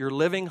 your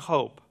living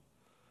hope,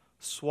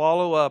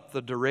 swallow up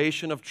the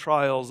duration of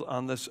trials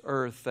on this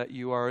earth that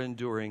you are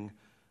enduring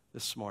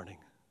this morning.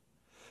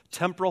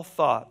 Temporal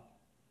thought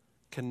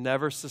can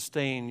never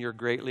sustain your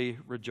greatly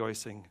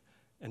rejoicing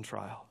in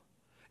trial.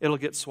 It'll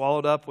get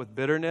swallowed up with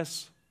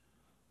bitterness,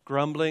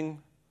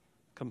 grumbling,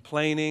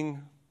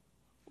 complaining.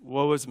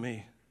 Woe is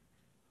me.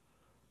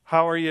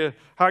 How are you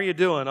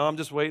doing? Oh, I'm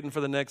just waiting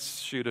for the next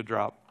shoe to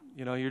drop.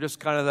 You know, you're just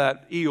kind of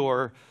that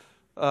Eeyore.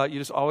 You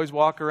just always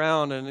walk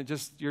around and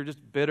you're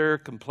just bitter,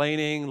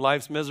 complaining,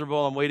 life's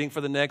miserable, I'm waiting for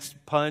the next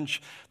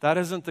punch. That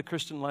isn't the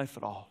Christian life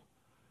at all.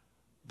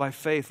 By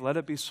faith, let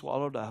it be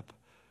swallowed up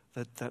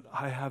that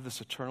I have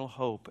this eternal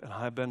hope and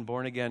I've been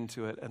born again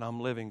to it and I'm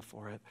living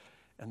for it.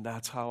 And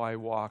that's how I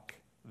walk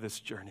this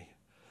journey.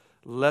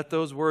 Let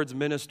those words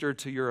minister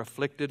to your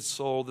afflicted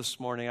soul this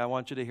morning. I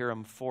want you to hear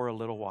them for a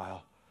little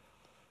while.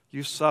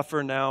 You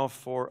suffer now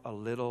for a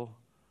little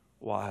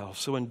while.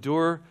 So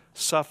endure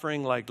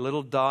suffering like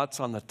little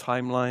dots on the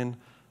timeline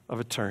of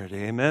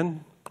eternity.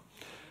 Amen?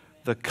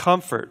 The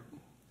comfort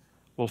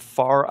will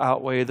far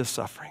outweigh the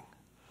suffering.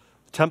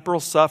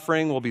 Temporal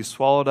suffering will be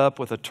swallowed up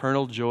with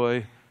eternal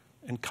joy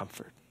and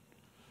comfort.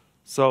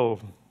 So,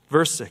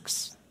 verse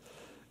 6.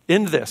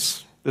 In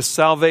this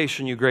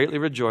salvation you greatly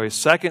rejoice.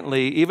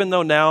 Secondly, even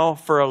though now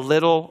for a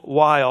little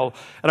while.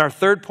 And our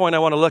third point I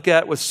want to look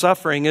at with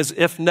suffering is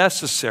if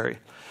necessary.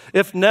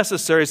 If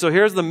necessary. So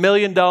here's the $1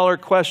 million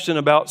question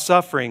about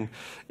suffering.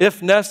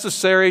 If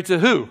necessary to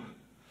who?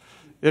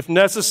 If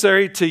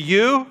necessary to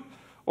you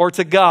or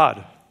to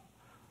God?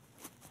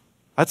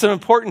 That's an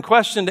important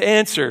question to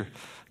answer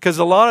because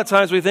a lot of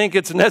times we think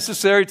it's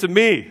necessary to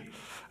me.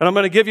 And I'm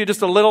going to give you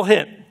just a little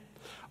hint.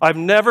 I've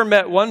never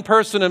met one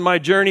person in my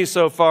journey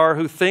so far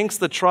who thinks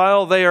the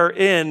trial they are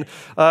in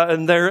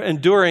and they're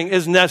enduring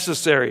is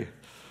necessary.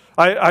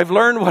 I've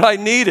learned what I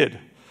needed.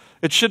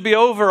 It should be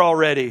over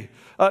already.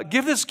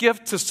 Give this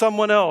gift to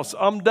someone else.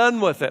 I'm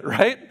done with it,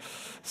 right?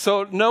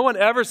 So no one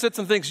ever sits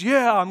and thinks,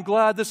 yeah, I'm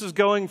glad this is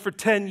going for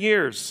 10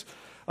 years.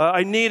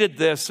 I needed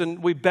this,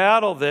 and we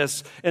battle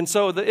this. And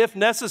so the if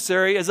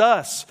necessary is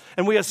us.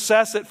 And we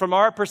assess it from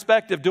our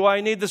perspective. Do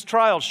I need this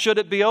trial? Should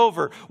it be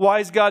over? Why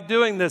is God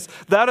doing this?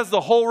 That is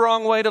the whole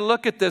wrong way to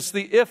look at this.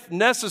 The if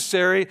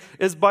necessary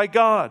is by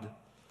God.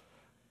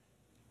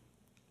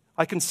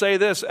 I can say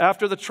this,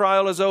 after the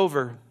trial is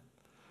over,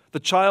 the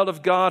child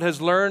of God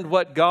has learned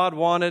what God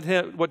wanted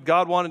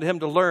him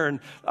to learn.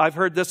 I've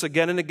heard this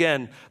again and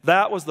again.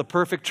 That was the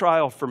perfect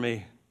trial for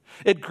me.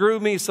 It grew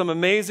me some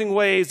amazing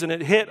ways, and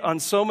it hit on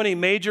so many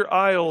major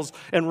aisles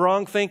and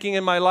wrong thinking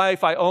in my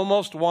life, I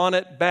almost want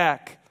it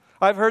back.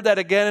 I've heard that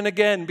again and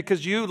again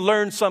because you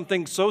learned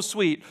something so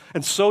sweet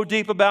and so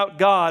deep about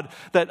God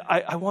that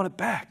I want it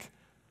back.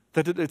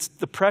 That it's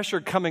the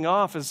pressure coming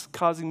off is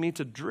causing me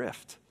to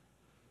drift.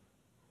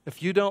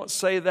 If you don't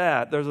say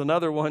that, there's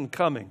another one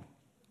coming.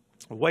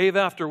 Wave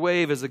after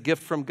wave is a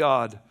gift from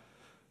God,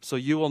 so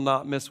you will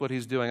not miss what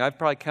he's doing. I've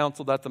probably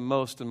counseled that the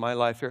most in my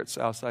life here at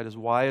Southside is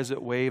why is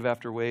it wave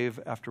after wave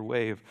after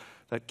wave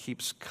that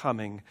keeps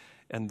coming?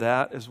 And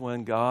that is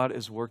when God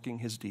is working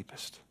his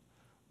deepest.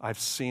 I've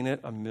seen it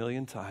a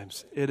million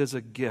times. It is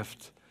a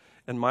gift.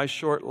 In my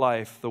short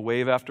life, the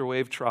wave after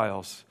wave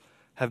trials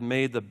have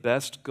made the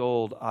best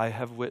gold I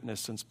have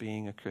witnessed since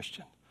being a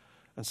Christian.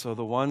 And so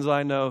the ones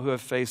I know who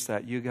have faced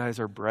that, you guys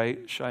are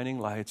bright, shining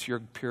lights.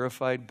 You're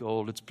purified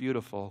gold. It's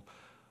beautiful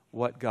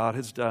what God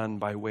has done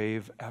by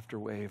wave after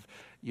wave.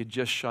 You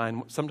just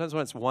shine. Sometimes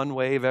when it's one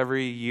wave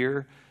every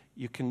year,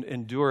 you can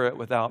endure it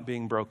without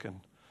being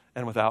broken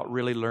and without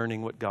really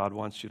learning what God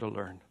wants you to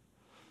learn.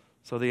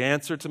 So the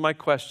answer to my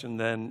question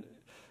then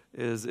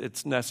is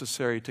it's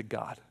necessary to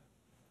God.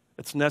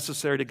 It's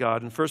necessary to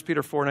God. In 1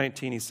 Peter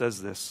 4:19, he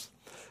says this,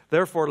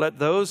 "Therefore let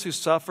those who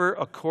suffer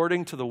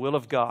according to the will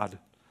of God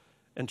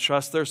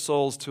entrust their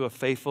souls to a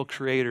faithful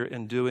Creator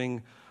in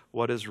doing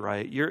what is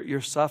right."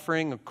 You're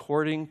suffering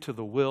according to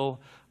the will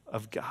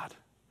of God.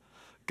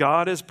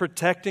 God is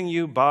protecting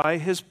you by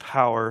his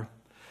power.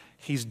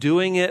 He's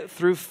doing it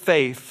through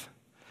faith.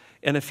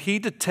 And if he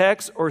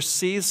detects or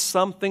sees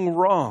something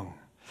wrong,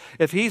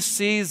 if he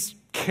sees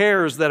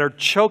cares that are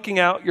choking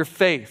out your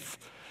faith,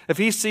 if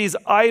he sees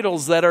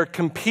idols that are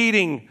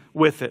competing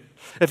with it,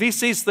 if he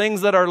sees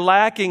things that are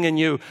lacking in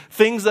you,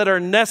 things that are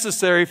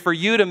necessary for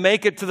you to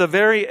make it to the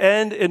very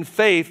end in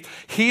faith,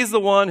 he's the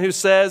one who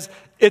says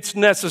it's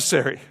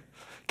necessary.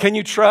 Can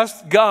you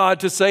trust God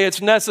to say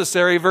it's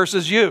necessary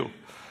versus you?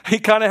 He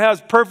kind of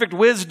has perfect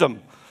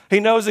wisdom. He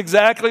knows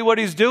exactly what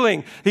he's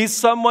doing. He's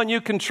someone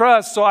you can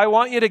trust. So I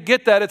want you to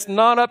get that. It's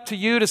not up to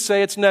you to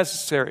say it's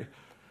necessary,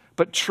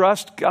 but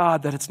trust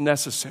God that it's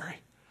necessary.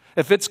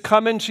 If it's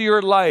come into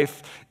your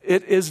life,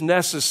 it is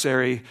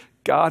necessary.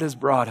 God has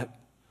brought it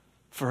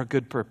for a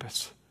good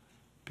purpose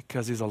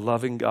because he's a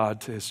loving God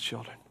to his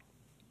children.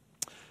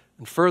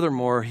 And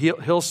furthermore,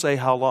 he'll say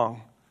how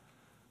long,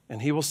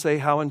 and he will say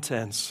how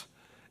intense,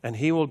 and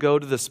he will go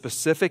to the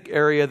specific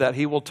area that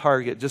he will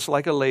target, just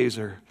like a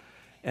laser,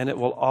 and it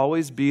will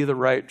always be the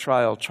right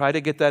trial. Try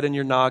to get that in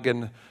your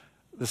noggin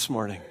this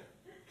morning.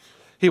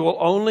 He will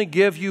only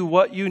give you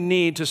what you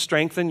need to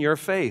strengthen your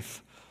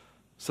faith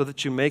so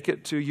that you make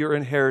it to your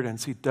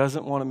inheritance. He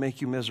doesn't want to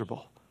make you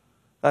miserable.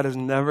 That is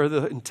never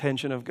the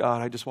intention of God.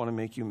 I just want to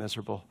make you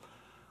miserable.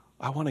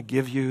 I want to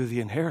give you the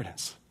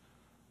inheritance.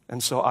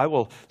 And so I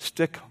will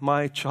stick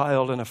my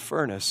child in a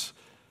furnace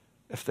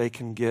if they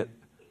can get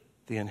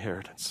the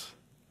inheritance.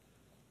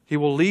 He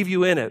will leave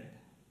you in it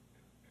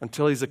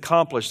until he's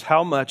accomplished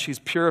how much he's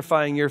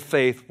purifying your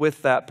faith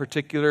with that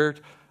particular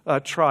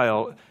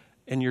trial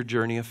in your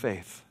journey of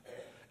faith.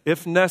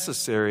 If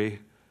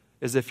necessary,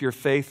 is if your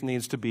faith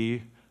needs to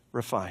be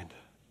refined.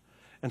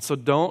 And so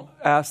don't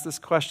ask this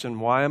question,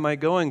 why am I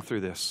going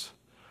through this?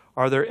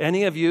 Are there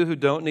any of you who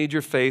don't need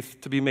your faith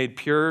to be made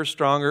purer,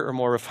 stronger, or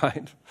more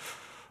refined?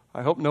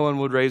 I hope no one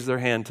would raise their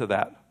hand to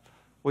that.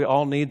 We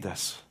all need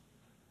this.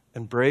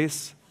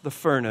 Embrace the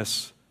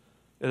furnace.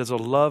 It is a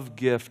love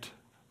gift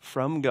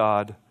from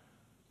God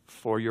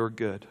for your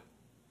good.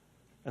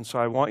 And so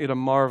I want you to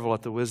marvel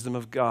at the wisdom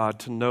of God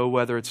to know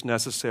whether it's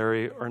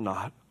necessary or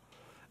not.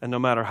 And no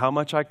matter how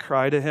much I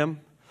cry to him,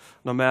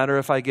 no matter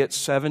if I get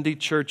 70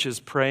 churches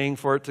praying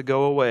for it to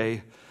go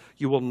away,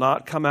 you will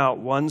not come out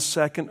 1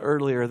 second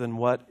earlier than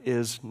what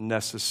is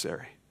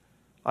necessary.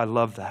 I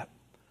love that.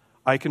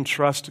 I can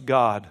trust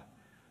God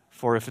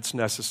for if it's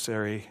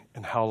necessary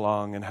and how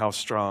long and how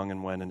strong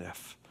and when and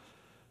if.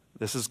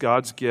 This is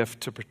God's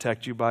gift to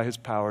protect you by his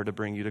power to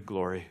bring you to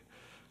glory.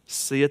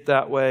 See it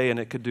that way, and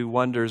it could do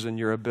wonders in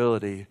your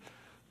ability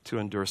to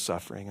endure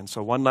suffering. And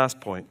so one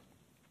last point,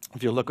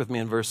 if you look with me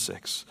in verse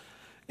 6.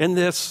 In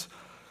this,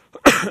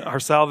 our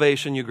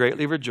salvation, you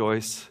greatly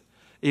rejoice,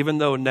 even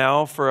though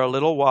now for a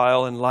little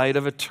while, in light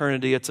of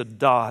eternity, it's a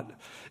dot.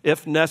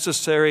 If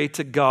necessary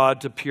to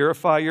God to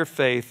purify your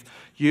faith,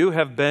 you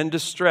have been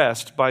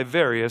distressed by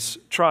various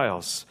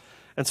trials.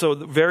 And so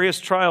the various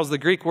trials, the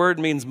Greek word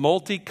means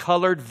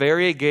multicolored,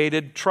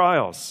 variegated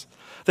trials.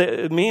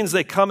 It means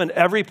they come in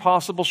every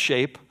possible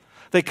shape.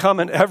 They come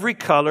in every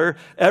color,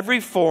 every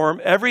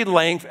form, every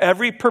length,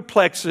 every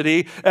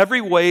perplexity,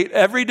 every weight,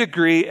 every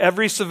degree,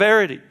 every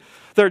severity.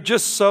 There are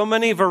just so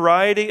many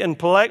variety and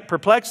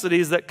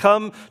perplexities that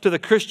come to the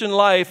Christian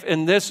life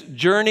in this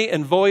journey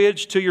and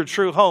voyage to your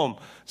true home.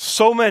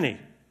 So many.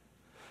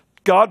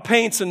 God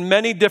paints in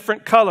many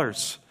different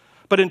colors,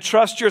 but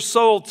entrust your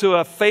soul to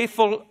a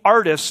faithful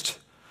artist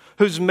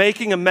who's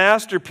making a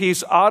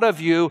masterpiece out of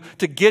you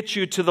to get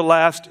you to the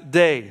last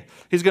day.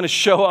 He's going to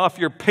show off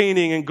your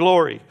painting in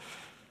glory.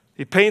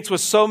 He paints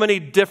with so many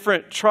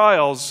different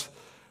trials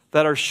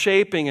that are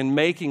shaping and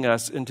making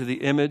us into the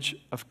image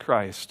of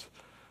Christ.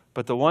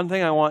 But the one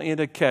thing I want you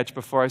to catch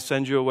before I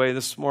send you away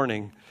this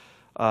morning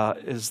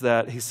is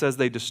that he says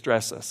they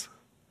distress us.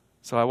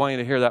 So I want you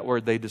to hear that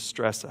word, they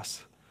distress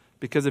us.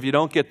 Because if you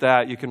don't get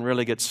that, you can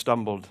really get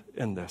stumbled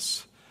in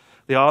this.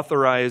 The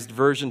Authorized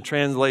Version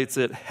translates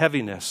it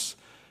heaviness.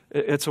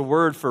 It's a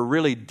word for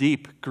really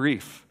deep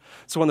grief.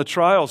 So when the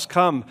trials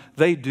come,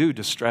 they do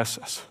distress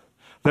us.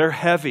 They're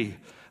heavy.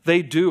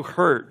 They do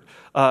hurt.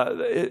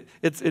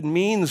 It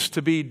means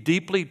to be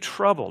deeply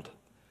troubled.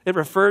 It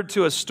referred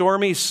to a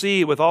stormy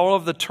sea with all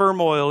of the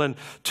turmoil and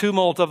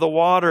tumult of the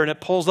water, and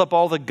it pulls up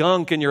all the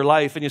gunk in your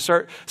life, and you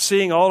start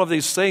seeing all of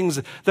these things.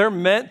 They're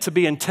meant to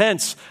be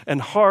intense and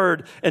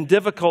hard and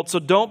difficult, so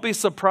don't be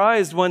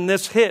surprised when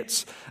this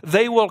hits.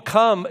 They will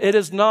come. It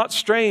is not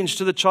strange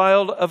to the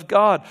child of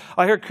God.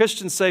 I hear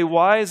Christians say,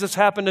 why has this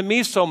happened to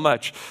me so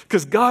much?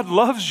 Because God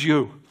loves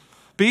you.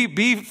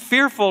 Be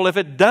fearful if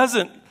it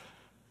doesn't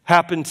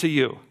happen to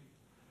you.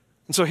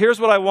 And so here's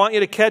what I want you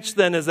to catch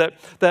then is that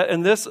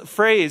in this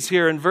phrase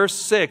here in verse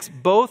 6,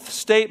 both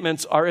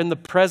statements are in the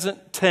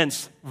present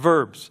tense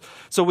verbs.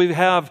 So we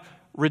have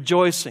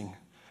rejoicing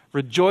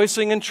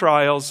in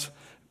trials,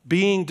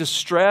 being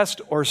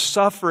distressed or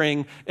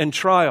suffering in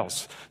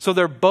trials. So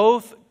they're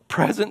both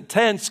present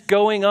tense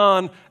going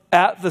on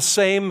at the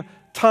same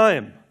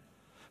time.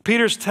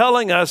 Peter's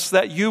telling us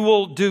that you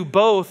will do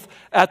both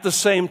at the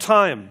same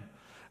time.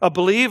 A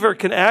believer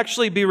can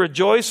actually be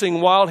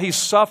rejoicing while he's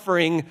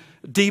suffering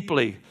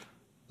deeply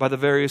by the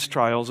various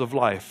trials of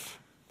life.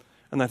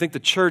 And I think the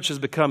church has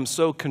become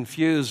so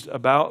confused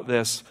about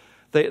this.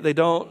 They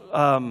don't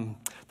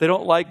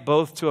like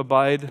both to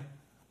abide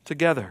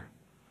together.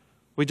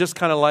 We just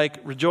kind of like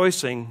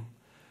rejoicing,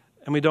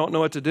 and we don't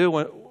know what to do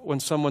when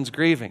someone's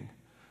grieving.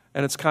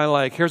 And it's kind of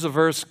like, here's a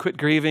verse, quit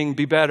grieving,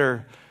 be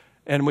better.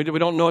 And we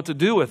don't know what to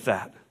do with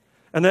that.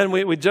 And then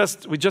we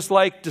just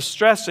like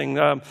distressing.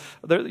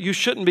 You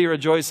shouldn't be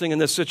rejoicing in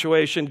this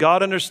situation.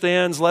 God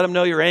understands. Let him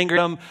know you're angry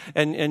at him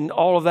and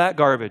all of that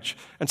garbage.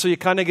 And so you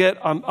kind of get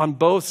on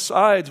both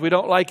sides. We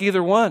don't like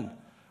either one.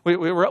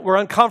 We're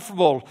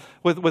uncomfortable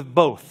with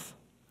both.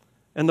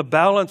 And the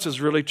balance is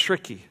really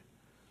tricky.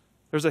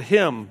 There's a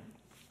hymn.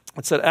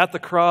 It said, at the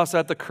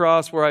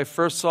cross where I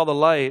first saw the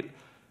light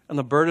and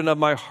the burden of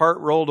my heart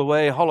rolled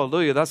away.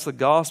 Hallelujah, that's the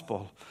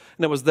gospel.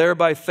 And it was there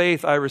by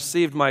faith I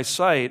received my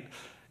sight.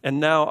 And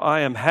now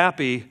I am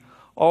happy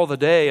all the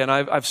day. And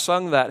I've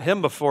sung that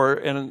hymn before,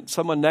 and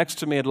someone next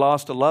to me had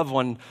lost a loved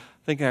one,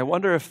 thinking, I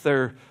wonder if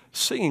they're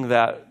singing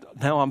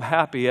that, now I'm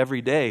happy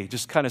every day,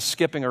 just kind of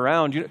skipping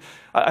around.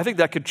 I think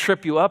that could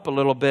trip you up a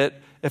little bit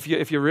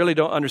if you really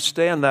don't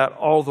understand that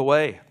all the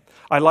way.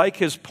 I like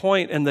his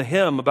point in the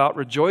hymn about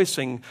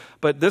rejoicing,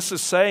 but this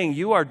is saying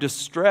you are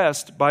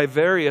distressed by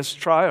various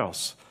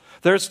trials.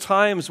 There's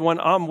times when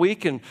I'm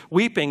weak and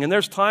weeping, and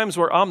there's times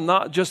where I'm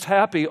not just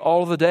happy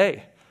all the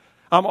day.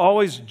 I'm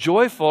always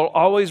joyful,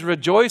 always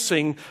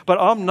rejoicing, but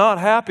I'm not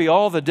happy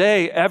all the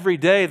day, every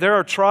day. There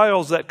are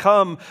trials that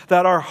come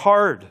that are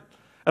hard.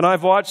 And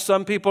I've watched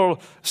some people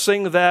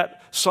sing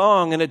that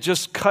song, and it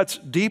just cuts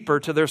deeper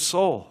to their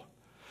soul.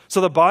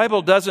 So the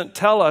Bible doesn't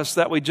tell us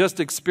that we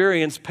just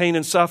experience pain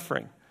and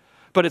suffering,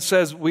 but it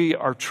says we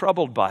are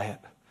troubled by it.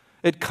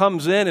 It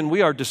comes in, and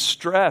we are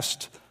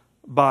distressed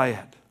by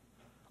it.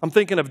 I'm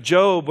thinking of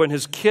Job when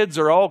his kids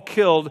are all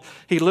killed.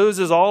 He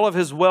loses all of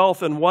his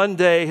wealth in one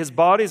day. His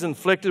body's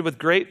inflicted with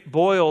great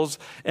boils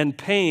and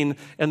pain,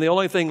 and the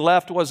only thing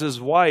left was his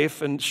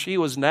wife, and she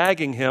was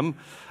nagging him.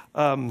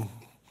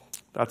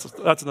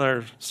 That's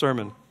another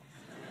sermon.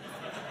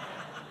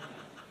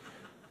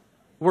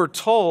 We're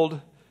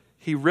told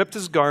he ripped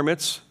his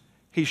garments,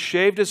 he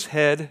shaved his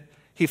head,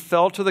 he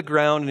fell to the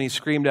ground, and he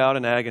screamed out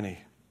in agony.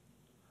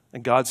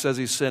 And God says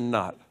he sinned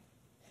not.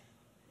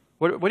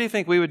 What do you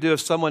think we would do if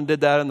someone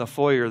did that in the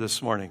foyer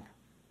this morning?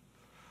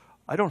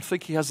 I don't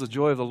think he has the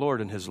joy of the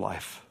Lord in his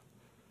life.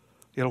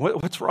 You know,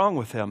 what's wrong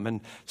with him? And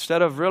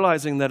instead of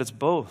realizing that it's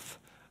both.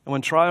 And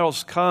when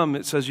trials come,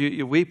 it says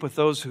you weep with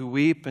those who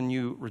weep and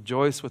you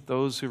rejoice with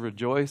those who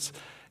rejoice.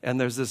 And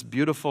there's this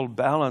beautiful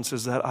balance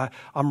is that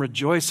I'm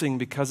rejoicing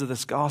because of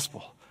this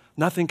gospel.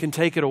 Nothing can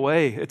take it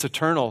away. It's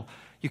eternal.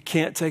 You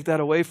can't take that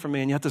away from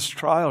me. And yet this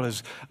trial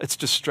it's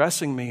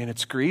distressing me and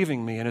it's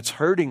grieving me and it's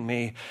hurting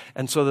me.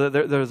 And so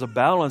there's a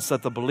balance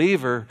that the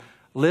believer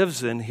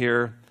lives in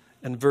here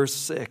in verse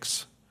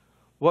 6.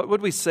 What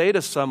would we say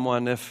to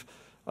someone if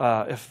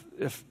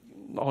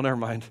never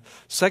mind.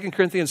 2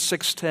 Corinthians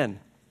 6:10.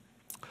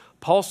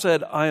 Paul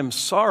said, I am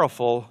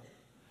sorrowful,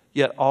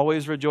 yet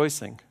always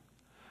rejoicing.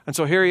 And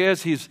so here he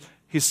is, he's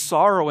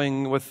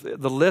sorrowing with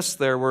the list.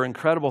 There were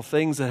incredible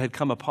things that had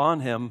come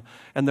upon him,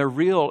 and they're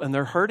real and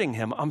they're hurting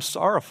him. I'm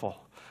sorrowful.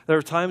 There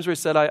were times where he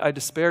said, I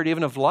despaired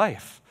even of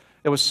life.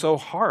 It was so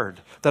hard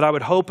that I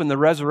would hope in the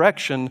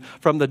resurrection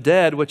from the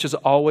dead, which is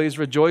always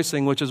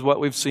rejoicing, which is what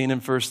we've seen in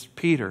 1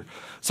 Peter.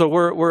 So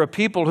we're a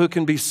people who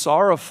can be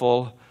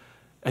sorrowful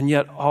and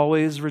yet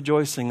always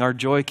rejoicing. Our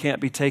joy can't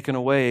be taken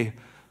away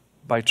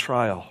by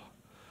trial.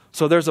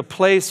 So there's a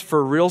place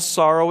for real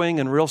sorrowing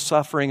and real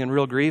suffering and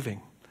real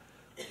grieving,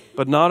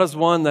 but not as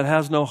one that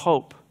has no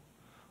hope.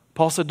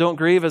 Paul said, don't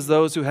grieve as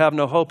those who have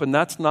no hope. And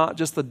that's not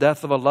just the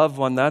death of a loved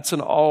one. That's in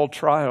all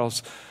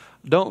trials.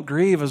 Don't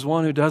grieve as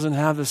one who doesn't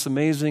have this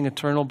amazing,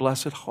 eternal,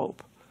 blessed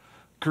hope.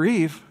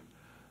 Grieve,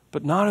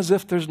 but not as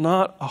if there's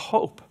not a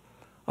hope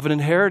of an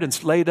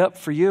inheritance laid up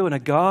for you and a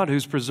God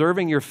who's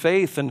preserving your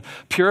faith and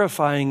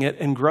purifying it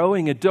and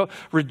growing it.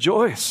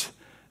 Rejoice,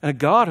 and a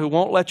God who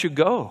won't let you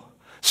go.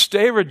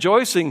 Stay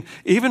rejoicing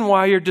even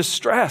while you're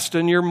distressed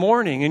and you're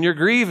mourning and you're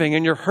grieving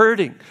and you're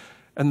hurting.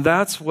 And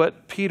that's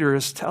what Peter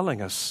is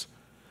telling us.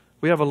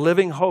 We have a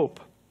living hope.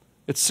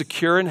 It's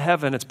secure in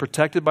heaven. It's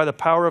protected by the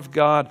power of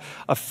God.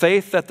 A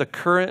faith that the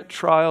current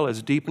trial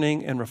is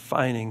deepening and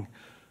refining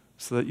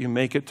so that you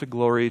make it to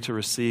glory to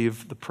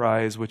receive the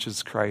prize, which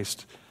is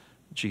Christ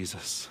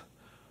Jesus.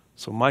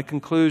 So my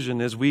conclusion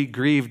is we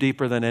grieve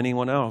deeper than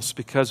anyone else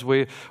because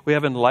we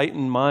have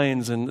enlightened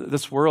minds, and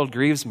this world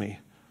grieves me.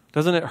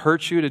 Doesn't it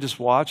hurt you to just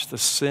watch the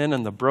sin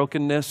and the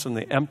brokenness and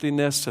the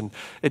emptiness? And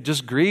it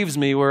just grieves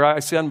me where I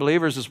see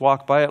unbelievers just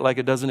walk by it like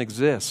it doesn't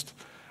exist.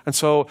 And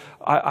so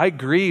I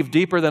grieve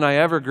deeper than I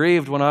ever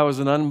grieved when I was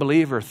an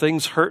unbeliever.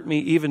 Things hurt me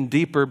even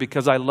deeper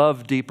because I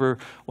love deeper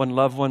when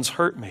loved ones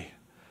hurt me.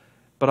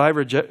 But I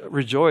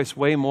rejoice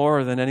way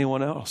more than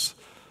anyone else.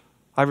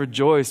 I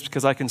rejoice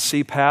because I can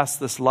see past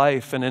this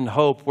life and in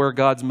hope where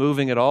God's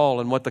moving it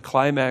all and what the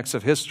climax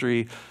of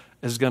history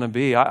is going to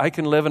be. I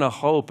can live in a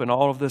hope in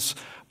all of this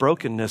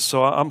brokenness.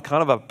 So I'm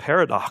kind of a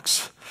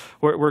paradox.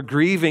 We're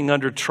grieving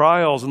under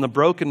trials and the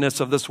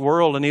brokenness of this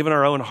world and even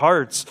our own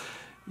hearts,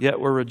 yet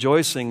we're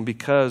rejoicing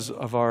because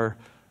of our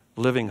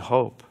living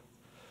hope.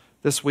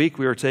 This week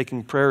we were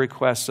taking prayer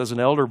requests as an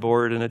elder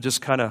board, and it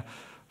just kind of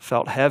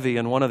felt heavy.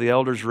 And one of the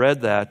elders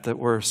read that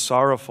we're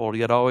sorrowful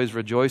yet always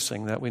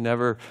rejoicing, that we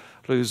never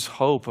lose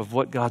hope of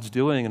what God's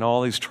doing in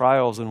all these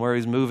trials and where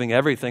he's moving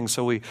everything.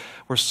 So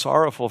we're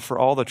sorrowful for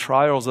all the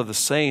trials of the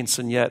saints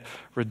and yet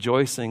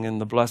rejoicing in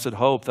the blessed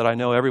hope that I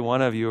know every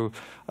one of you,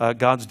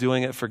 God's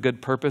doing it for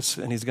good purpose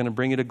and he's going to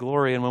bring you to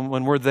glory. And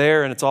when we're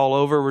there and it's all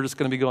over, we're just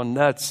going to be going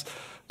nuts,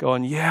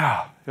 going,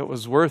 yeah, it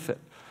was worth it.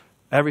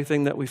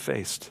 Everything that we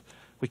faced.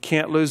 We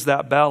can't lose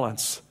that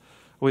balance.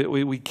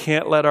 We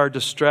can't let our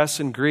distress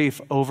and grief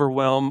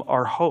overwhelm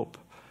our hope.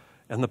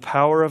 And the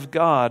power of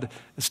God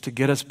is to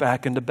get us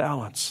back into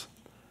balance,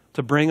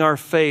 to bring our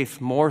faith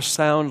more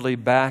soundly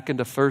back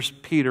into 1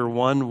 Peter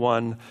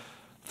 1:1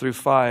 through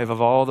 5 of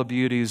all the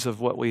beauties of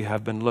what we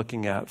have been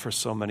looking at for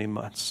so many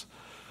months.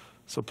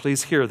 So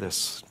please hear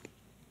this.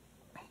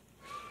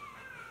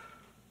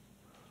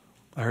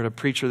 I heard a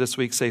preacher this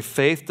week say,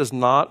 faith does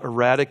not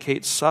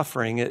eradicate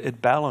suffering,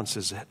 it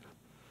balances it.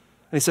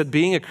 And he said,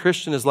 being a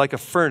Christian is like a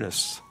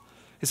furnace.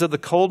 He said, the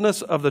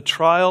coldness of the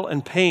trial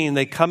and pain,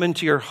 they come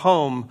into your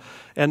home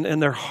and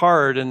they're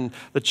hard and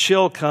the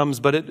chill comes,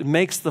 but it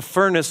makes the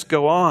furnace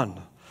go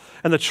on.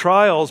 And the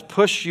trials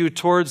push you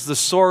towards the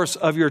source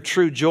of your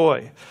true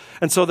joy.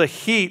 And so the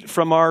heat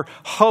from our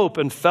hope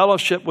and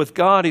fellowship with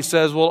God, he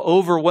says, will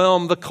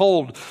overwhelm the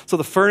cold. So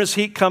the furnace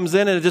heat comes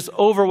in and it just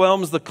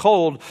overwhelms the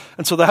cold.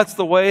 And so that's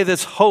the way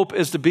this hope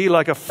is to be,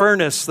 like a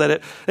furnace,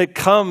 that it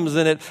comes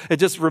and it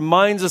just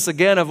reminds us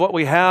again of what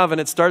we have, and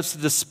it starts to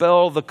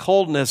dispel the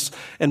coldness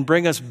and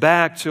bring us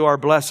back to our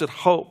blessed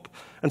hope.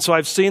 And so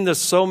I've seen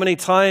this so many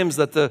times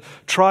that the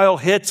trial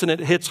hits and it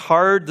hits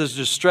hard. There's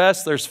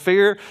distress, there's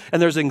fear, and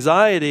there's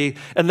anxiety.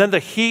 And then the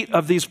heat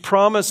of these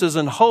promises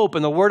and hope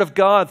and the Word of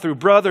God through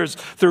brothers,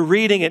 through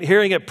reading it,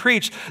 hearing it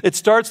preached, it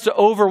starts to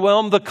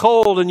overwhelm the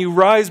cold and you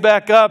rise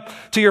back up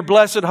to your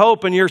blessed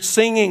hope and you're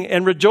singing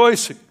and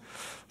rejoicing.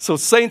 So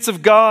saints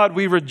of God,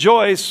 we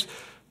rejoice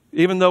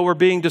even though we're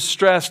being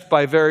distressed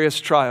by various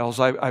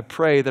trials. I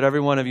pray that every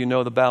one of you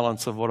know the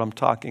balance of what I'm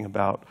talking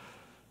about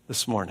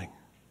this morning.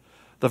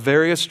 The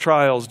various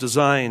trials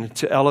designed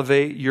to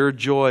elevate your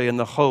joy in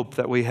the hope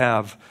that we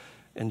have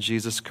in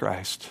Jesus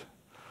Christ.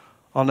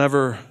 I'll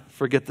never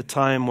forget the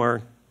time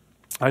where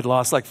I'd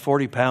lost like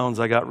 40 pounds.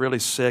 I got really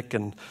sick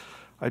and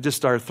I just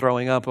started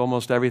throwing up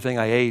almost everything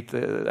I ate.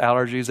 The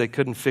allergies, they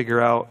couldn't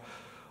figure out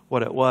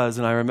what it was.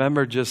 And I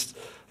remember just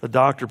the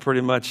doctor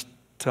pretty much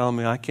telling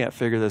me, I can't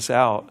figure this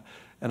out.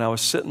 And I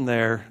was sitting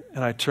there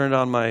and I turned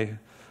on I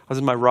was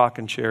in my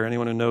rocking chair.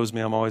 Anyone who knows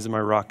me, I'm always in my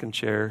rocking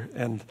chair.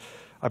 And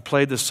I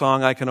played this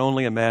song, I Can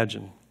Only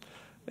Imagine.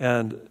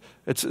 And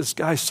it's this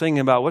guy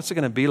singing about what's it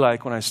going to be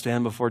like when I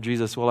stand before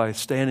Jesus? Will I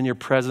stand in your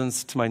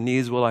presence? To my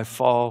knees will I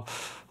fall?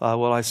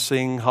 Will I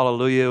sing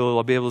hallelujah? Will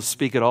I be able to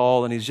speak at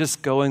all? And he's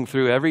just going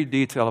through every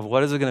detail of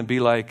what is it going to be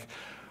like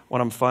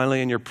when I'm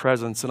finally in your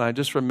presence. And I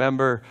just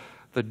remember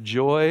the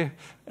joy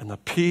and the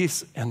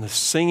peace and the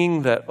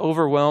singing that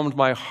overwhelmed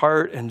my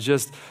heart and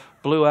just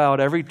blew out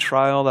every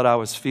trial that I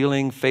was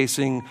feeling,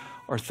 facing,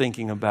 or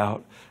thinking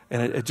about.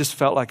 And it just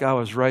felt like I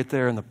was right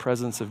there in the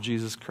presence of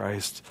Jesus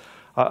Christ.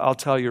 I'll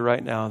tell you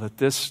right now that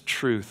this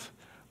truth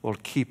will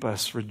keep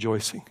us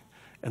rejoicing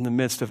in the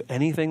midst of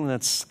anything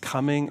that's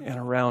coming and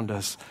around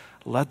us.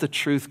 Let the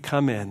truth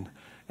come in,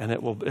 and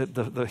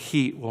the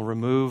heat will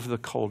remove the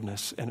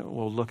coldness, and it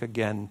will look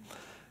again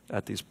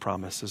at these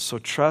promises. So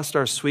trust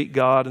our sweet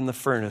God in the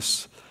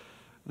furnace.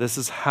 This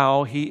is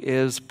how he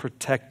is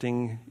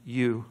protecting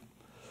you.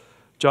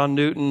 John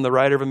Newton, the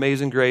writer of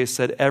Amazing Grace,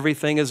 said,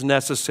 everything is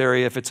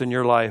necessary if it's in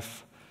your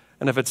life.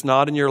 And if it's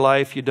not in your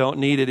life, you don't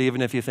need it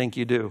even if you think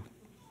you do.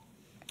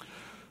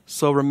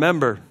 So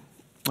remember,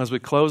 as we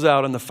close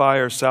out in the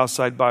fire,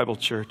 Southside Bible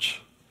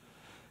Church,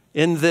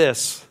 in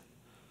this,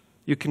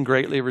 you can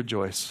greatly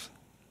rejoice.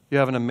 You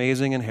have an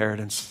amazing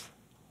inheritance.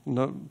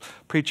 No,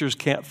 preachers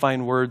can't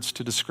find words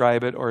to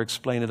describe it or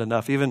explain it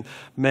enough. Even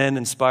men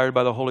inspired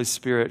by the Holy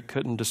Spirit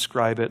couldn't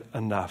describe it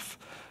enough.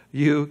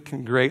 You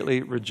can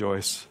greatly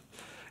rejoice.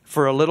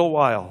 For a little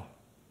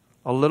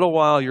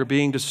while you're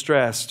being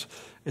distressed.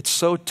 It's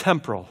so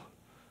temporal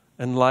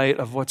in light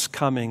of what's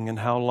coming and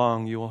how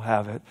long you will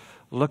have it.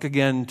 Look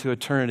again to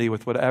eternity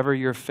with whatever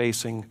you're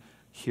facing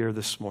here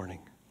this morning.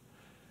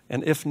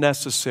 And if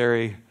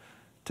necessary,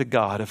 to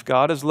God. If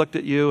God has looked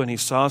at you and he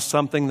saw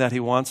something that he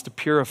wants to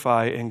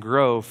purify and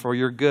grow for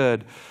your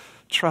good,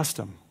 trust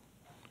him.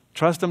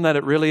 Trust him that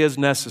it really is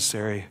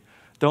necessary.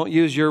 Don't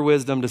use your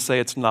wisdom to say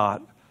it's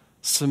not.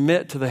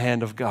 Submit to the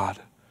hand of God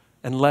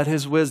and let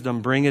his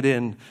wisdom bring it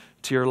in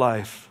to your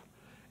life.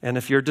 And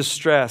if you're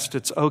distressed,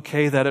 it's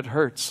okay that it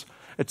hurts.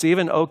 It's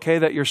even okay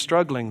that you're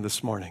struggling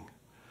this morning.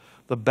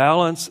 The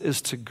balance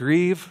is to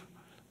grieve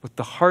with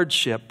the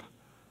hardship,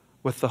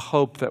 with the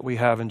hope that we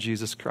have in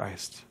Jesus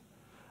Christ.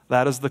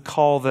 That is the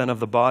call then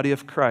of the body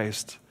of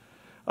Christ.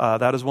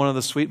 That is one of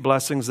the sweet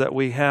blessings that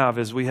we have,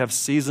 is we have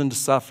seasoned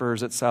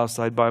sufferers at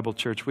Southside Bible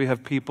Church. We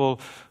have people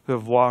who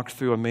have walked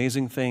through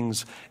amazing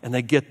things, and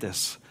they get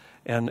this.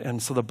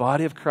 And so the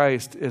body of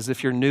Christ is,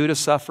 if you're new to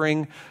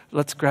suffering,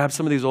 let's grab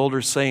some of these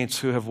older saints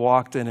who have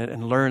walked in it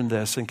and learned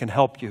this and can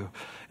help you.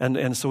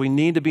 And so we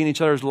need to be in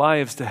each other's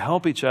lives to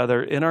help each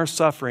other in our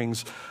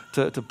sufferings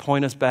to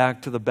point us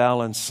back to the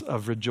balance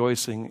of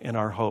rejoicing in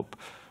our hope.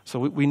 So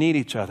we need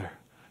each other.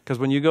 Because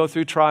when you go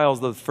through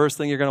trials, the first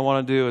thing you're going to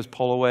want to do is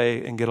pull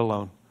away and get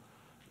alone.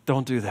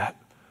 Don't do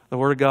that. The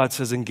Word of God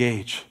says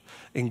engage.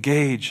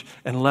 Engage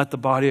and let the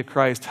body of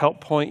Christ help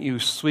point you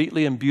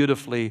sweetly and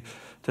beautifully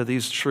to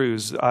these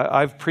truths.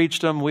 I've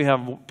preached them. We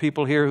have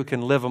people here who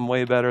can live them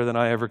way better than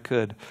I ever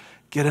could.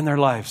 Get in their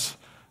lives.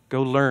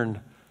 Go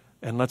learn.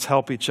 And let's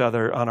help each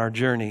other on our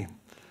journey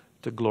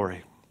to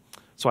glory.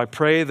 So I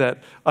pray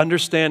that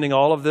understanding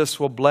all of this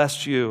will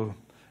bless you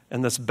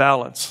in this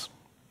balance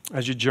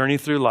as you journey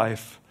through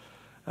life.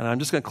 And I'm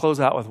just going to close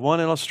out with one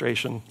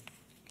illustration.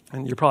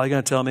 And you're probably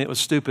going to tell me it was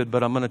stupid,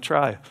 but I'm going to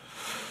try.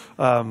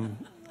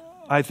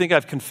 I think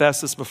I've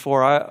confessed this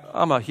before.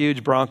 I'm a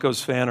huge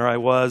Broncos fan, or I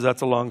was.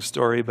 That's a long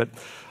story. But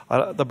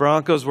the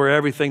Broncos were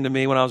everything to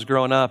me when I was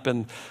growing up.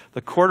 And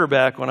the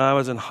quarterback when I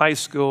was in high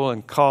school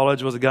and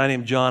college was a guy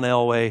named John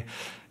Elway.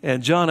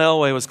 And John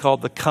Elway was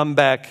called the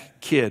comeback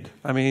kid.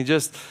 I mean, he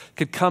just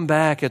could come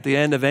back at the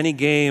end of any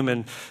game,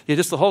 and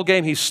the whole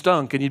game he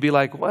stunk, and you'd be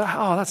like,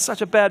 wow, that's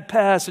such a bad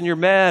pass, and you're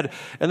mad.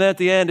 And then at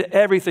the end,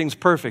 everything's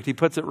perfect. He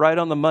puts it right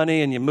on the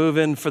money, and you move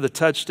in for the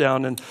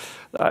touchdown. And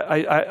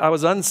I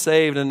was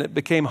unsaved, and it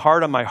became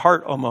hard on my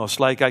heart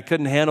almost, like I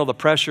couldn't handle the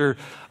pressure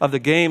of the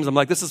games. I'm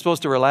like, this is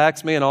supposed to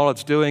relax me, and all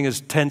it's doing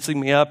is tensing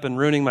me up and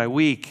ruining my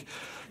week.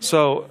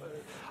 So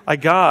I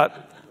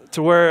got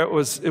to where it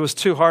was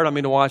too hard on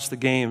me to watch the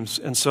games.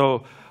 And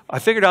so I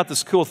figured out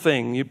this cool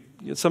thing.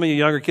 Some of you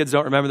younger kids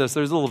don't remember this.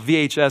 There's little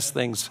VHS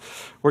things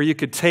where you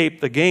could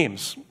tape the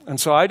games. And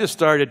so I just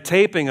started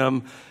taping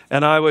them,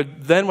 and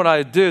what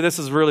I'd do, this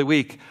is really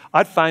weak,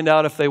 I'd find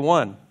out if they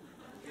won.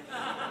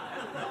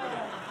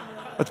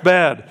 That's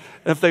bad.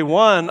 And if they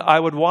won, I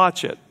would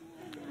watch it.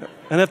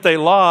 And if they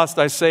lost,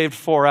 I saved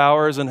 4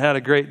 hours and had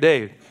a great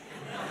day.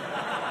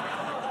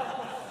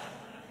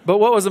 But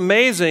what was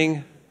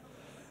amazing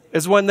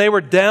is when they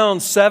were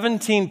down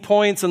 17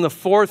 points in the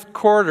fourth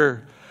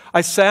quarter, I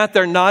sat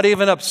there not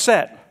even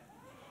upset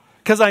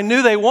because I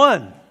knew they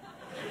won.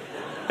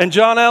 And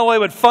John Elway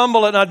would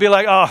fumble it, and I'd be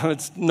like, oh,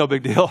 it's no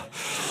big deal.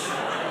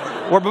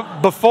 Or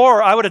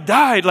before, I would have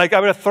died. Like,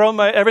 I would have thrown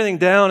everything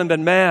down and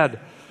been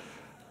mad.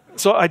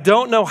 So I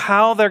don't know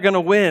how they're going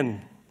to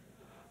win,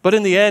 but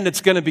in the end,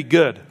 it's going to be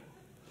good.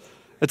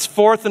 It's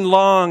 4th and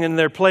long, and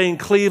they're playing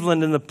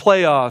Cleveland in the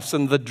playoffs,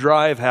 and the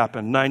drive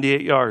happened, 98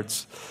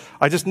 yards.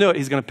 I just knew it.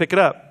 He's going to pick it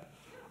up.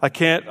 I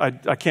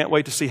can't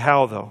wait to see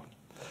how, though.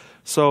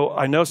 So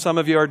I know some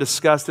of you are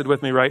disgusted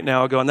with me right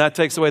now, going, that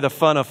takes away the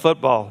fun of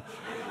football.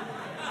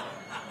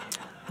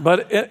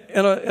 But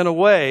in a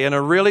way, in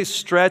a really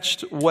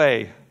stretched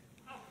way,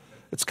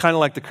 it's kind of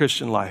like the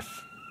Christian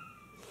life.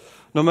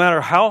 No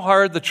matter how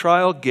hard the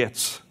trial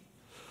gets,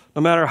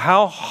 No matter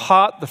how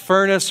hot the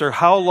furnace or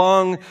how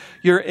long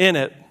you're in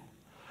it,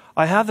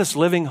 I have this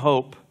living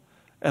hope,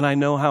 and I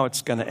know how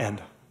it's going to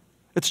end.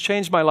 It's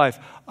changed my life.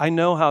 I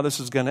know how this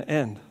is going to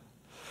end.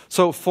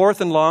 So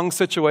fourth and long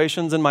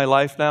situations in my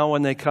life now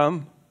when they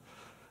come,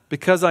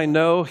 because I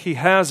know He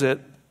has it,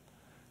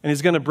 and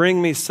He's going to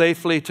bring me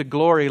safely to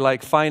glory,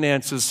 like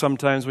finances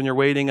sometimes when you're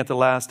waiting at the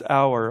last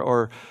hour,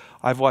 or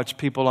I've watched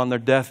people on their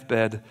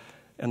deathbed,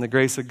 and the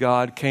grace of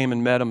God came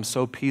and met them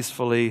so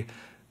peacefully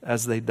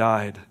as they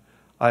died.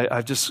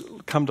 I've just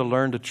come to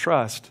learn to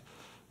trust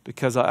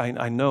because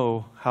I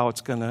know how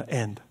it's going to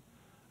end.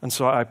 And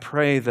so I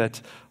pray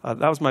that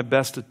that was my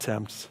best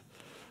attempt.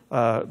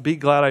 Be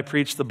glad I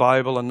preached the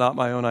Bible and not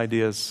my own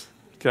ideas,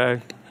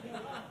 okay?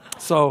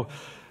 So,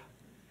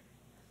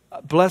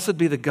 blessed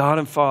be the God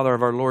and Father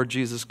of our Lord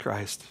Jesus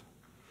Christ.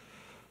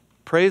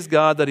 Praise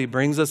God that He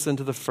brings us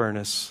into the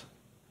furnace,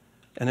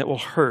 and it will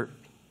hurt,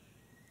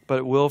 but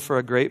it will for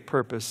a great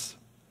purpose,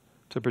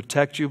 to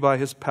protect you by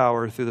His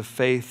power through the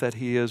faith that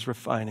He is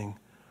refining.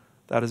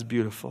 That is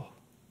beautiful.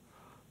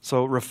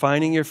 So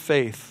refining your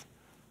faith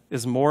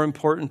is more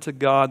important to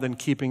God than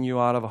keeping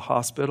you out of a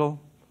hospital,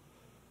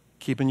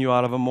 keeping you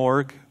out of a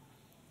morgue,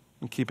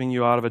 and keeping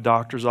you out of a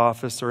doctor's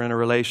office or in a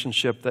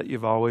relationship that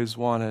you've always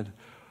wanted.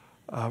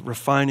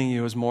 Refining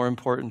you is more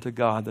important to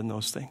God than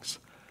those things.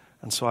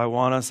 And so I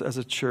want us as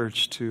a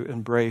church to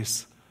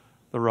embrace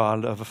the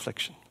rod of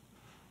affliction,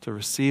 to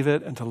receive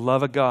it and to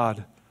love a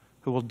God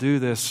who will do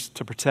this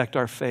to protect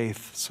our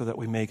faith so that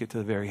we make it to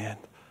the very end.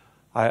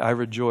 I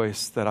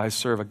rejoice that I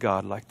serve a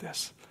God like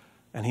this.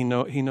 And He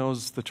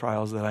knows the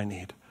trials that I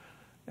need.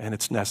 And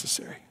it's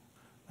necessary.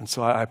 And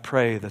so I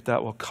pray that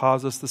that will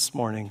cause us this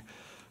morning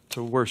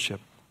to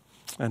worship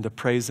and to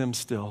praise Him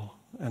still.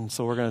 And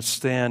so we're going to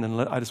stand, and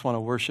I just want to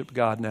worship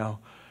God now.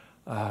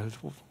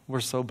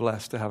 We're so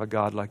blessed to have a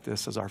God like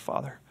this as our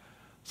Father.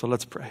 So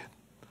let's pray.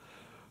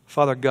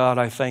 Father God,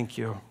 I thank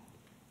You.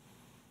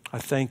 I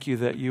thank You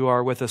that You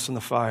are with us in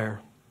the fire.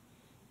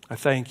 I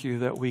thank You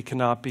that we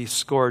cannot be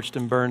scorched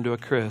and burned to a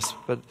crisp,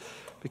 but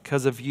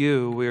because of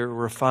You, we're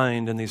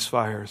refined in these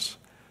fires.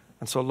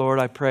 And so, Lord,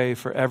 I pray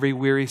for every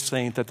weary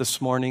saint that this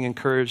morning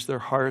encouraged their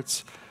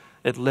hearts.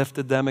 It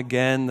lifted them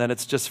again, that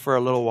it's just for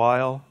a little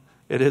while.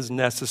 It is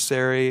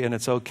necessary, and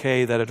it's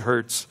okay that it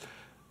hurts.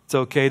 It's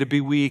okay to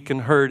be weak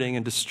and hurting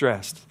and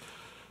distressed.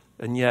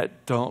 And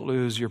yet, don't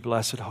lose your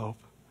blessed hope.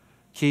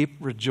 Keep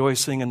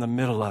rejoicing in the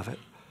middle of it.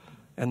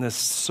 And this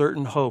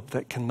certain hope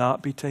that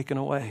cannot be taken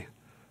away.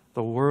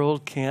 The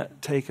world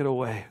can't take it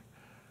away.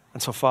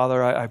 And so,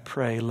 Father, I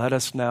pray, let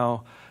us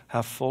now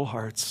have full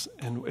hearts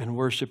and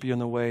worship You in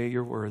the way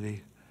You're worthy.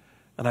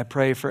 And I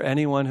pray for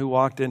anyone who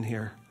walked in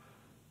here,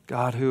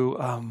 God, who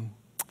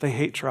they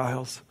hate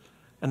trials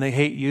and they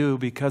hate You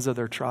because of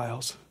their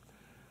trials.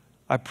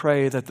 I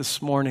pray that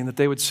this morning that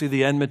they would see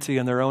the enmity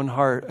in their own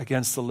heart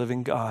against the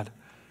living God.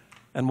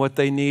 And what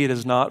they need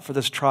is not for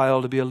this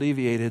trial to be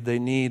alleviated. They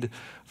need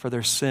for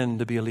their sin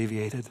to be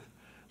alleviated.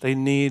 They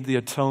need the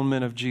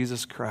atonement of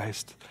Jesus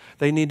Christ.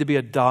 They need to be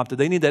adopted.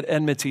 They need that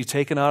enmity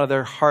taken out of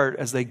their heart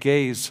as they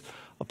gaze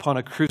upon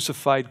a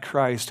crucified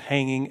Christ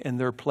hanging in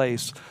their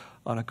place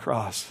on a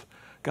cross.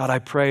 God, I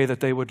pray that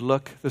they would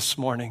look this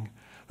morning,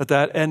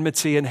 that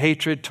enmity and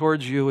hatred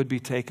towards You would be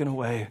taken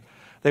away.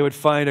 They would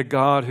find a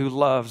God who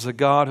loves, a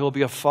God who will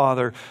be a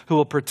Father, who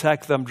will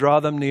protect them,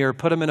 draw them near,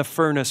 put them in a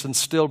furnace and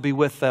still be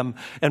with them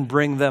and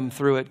bring them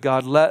through it.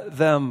 God, let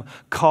them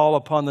call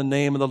upon the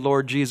name of the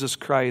Lord Jesus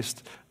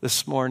Christ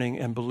this morning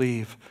and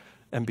believe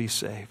and be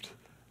saved.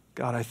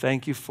 God, I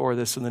thank You for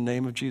this in the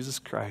name of Jesus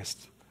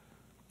Christ.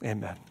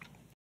 Amen.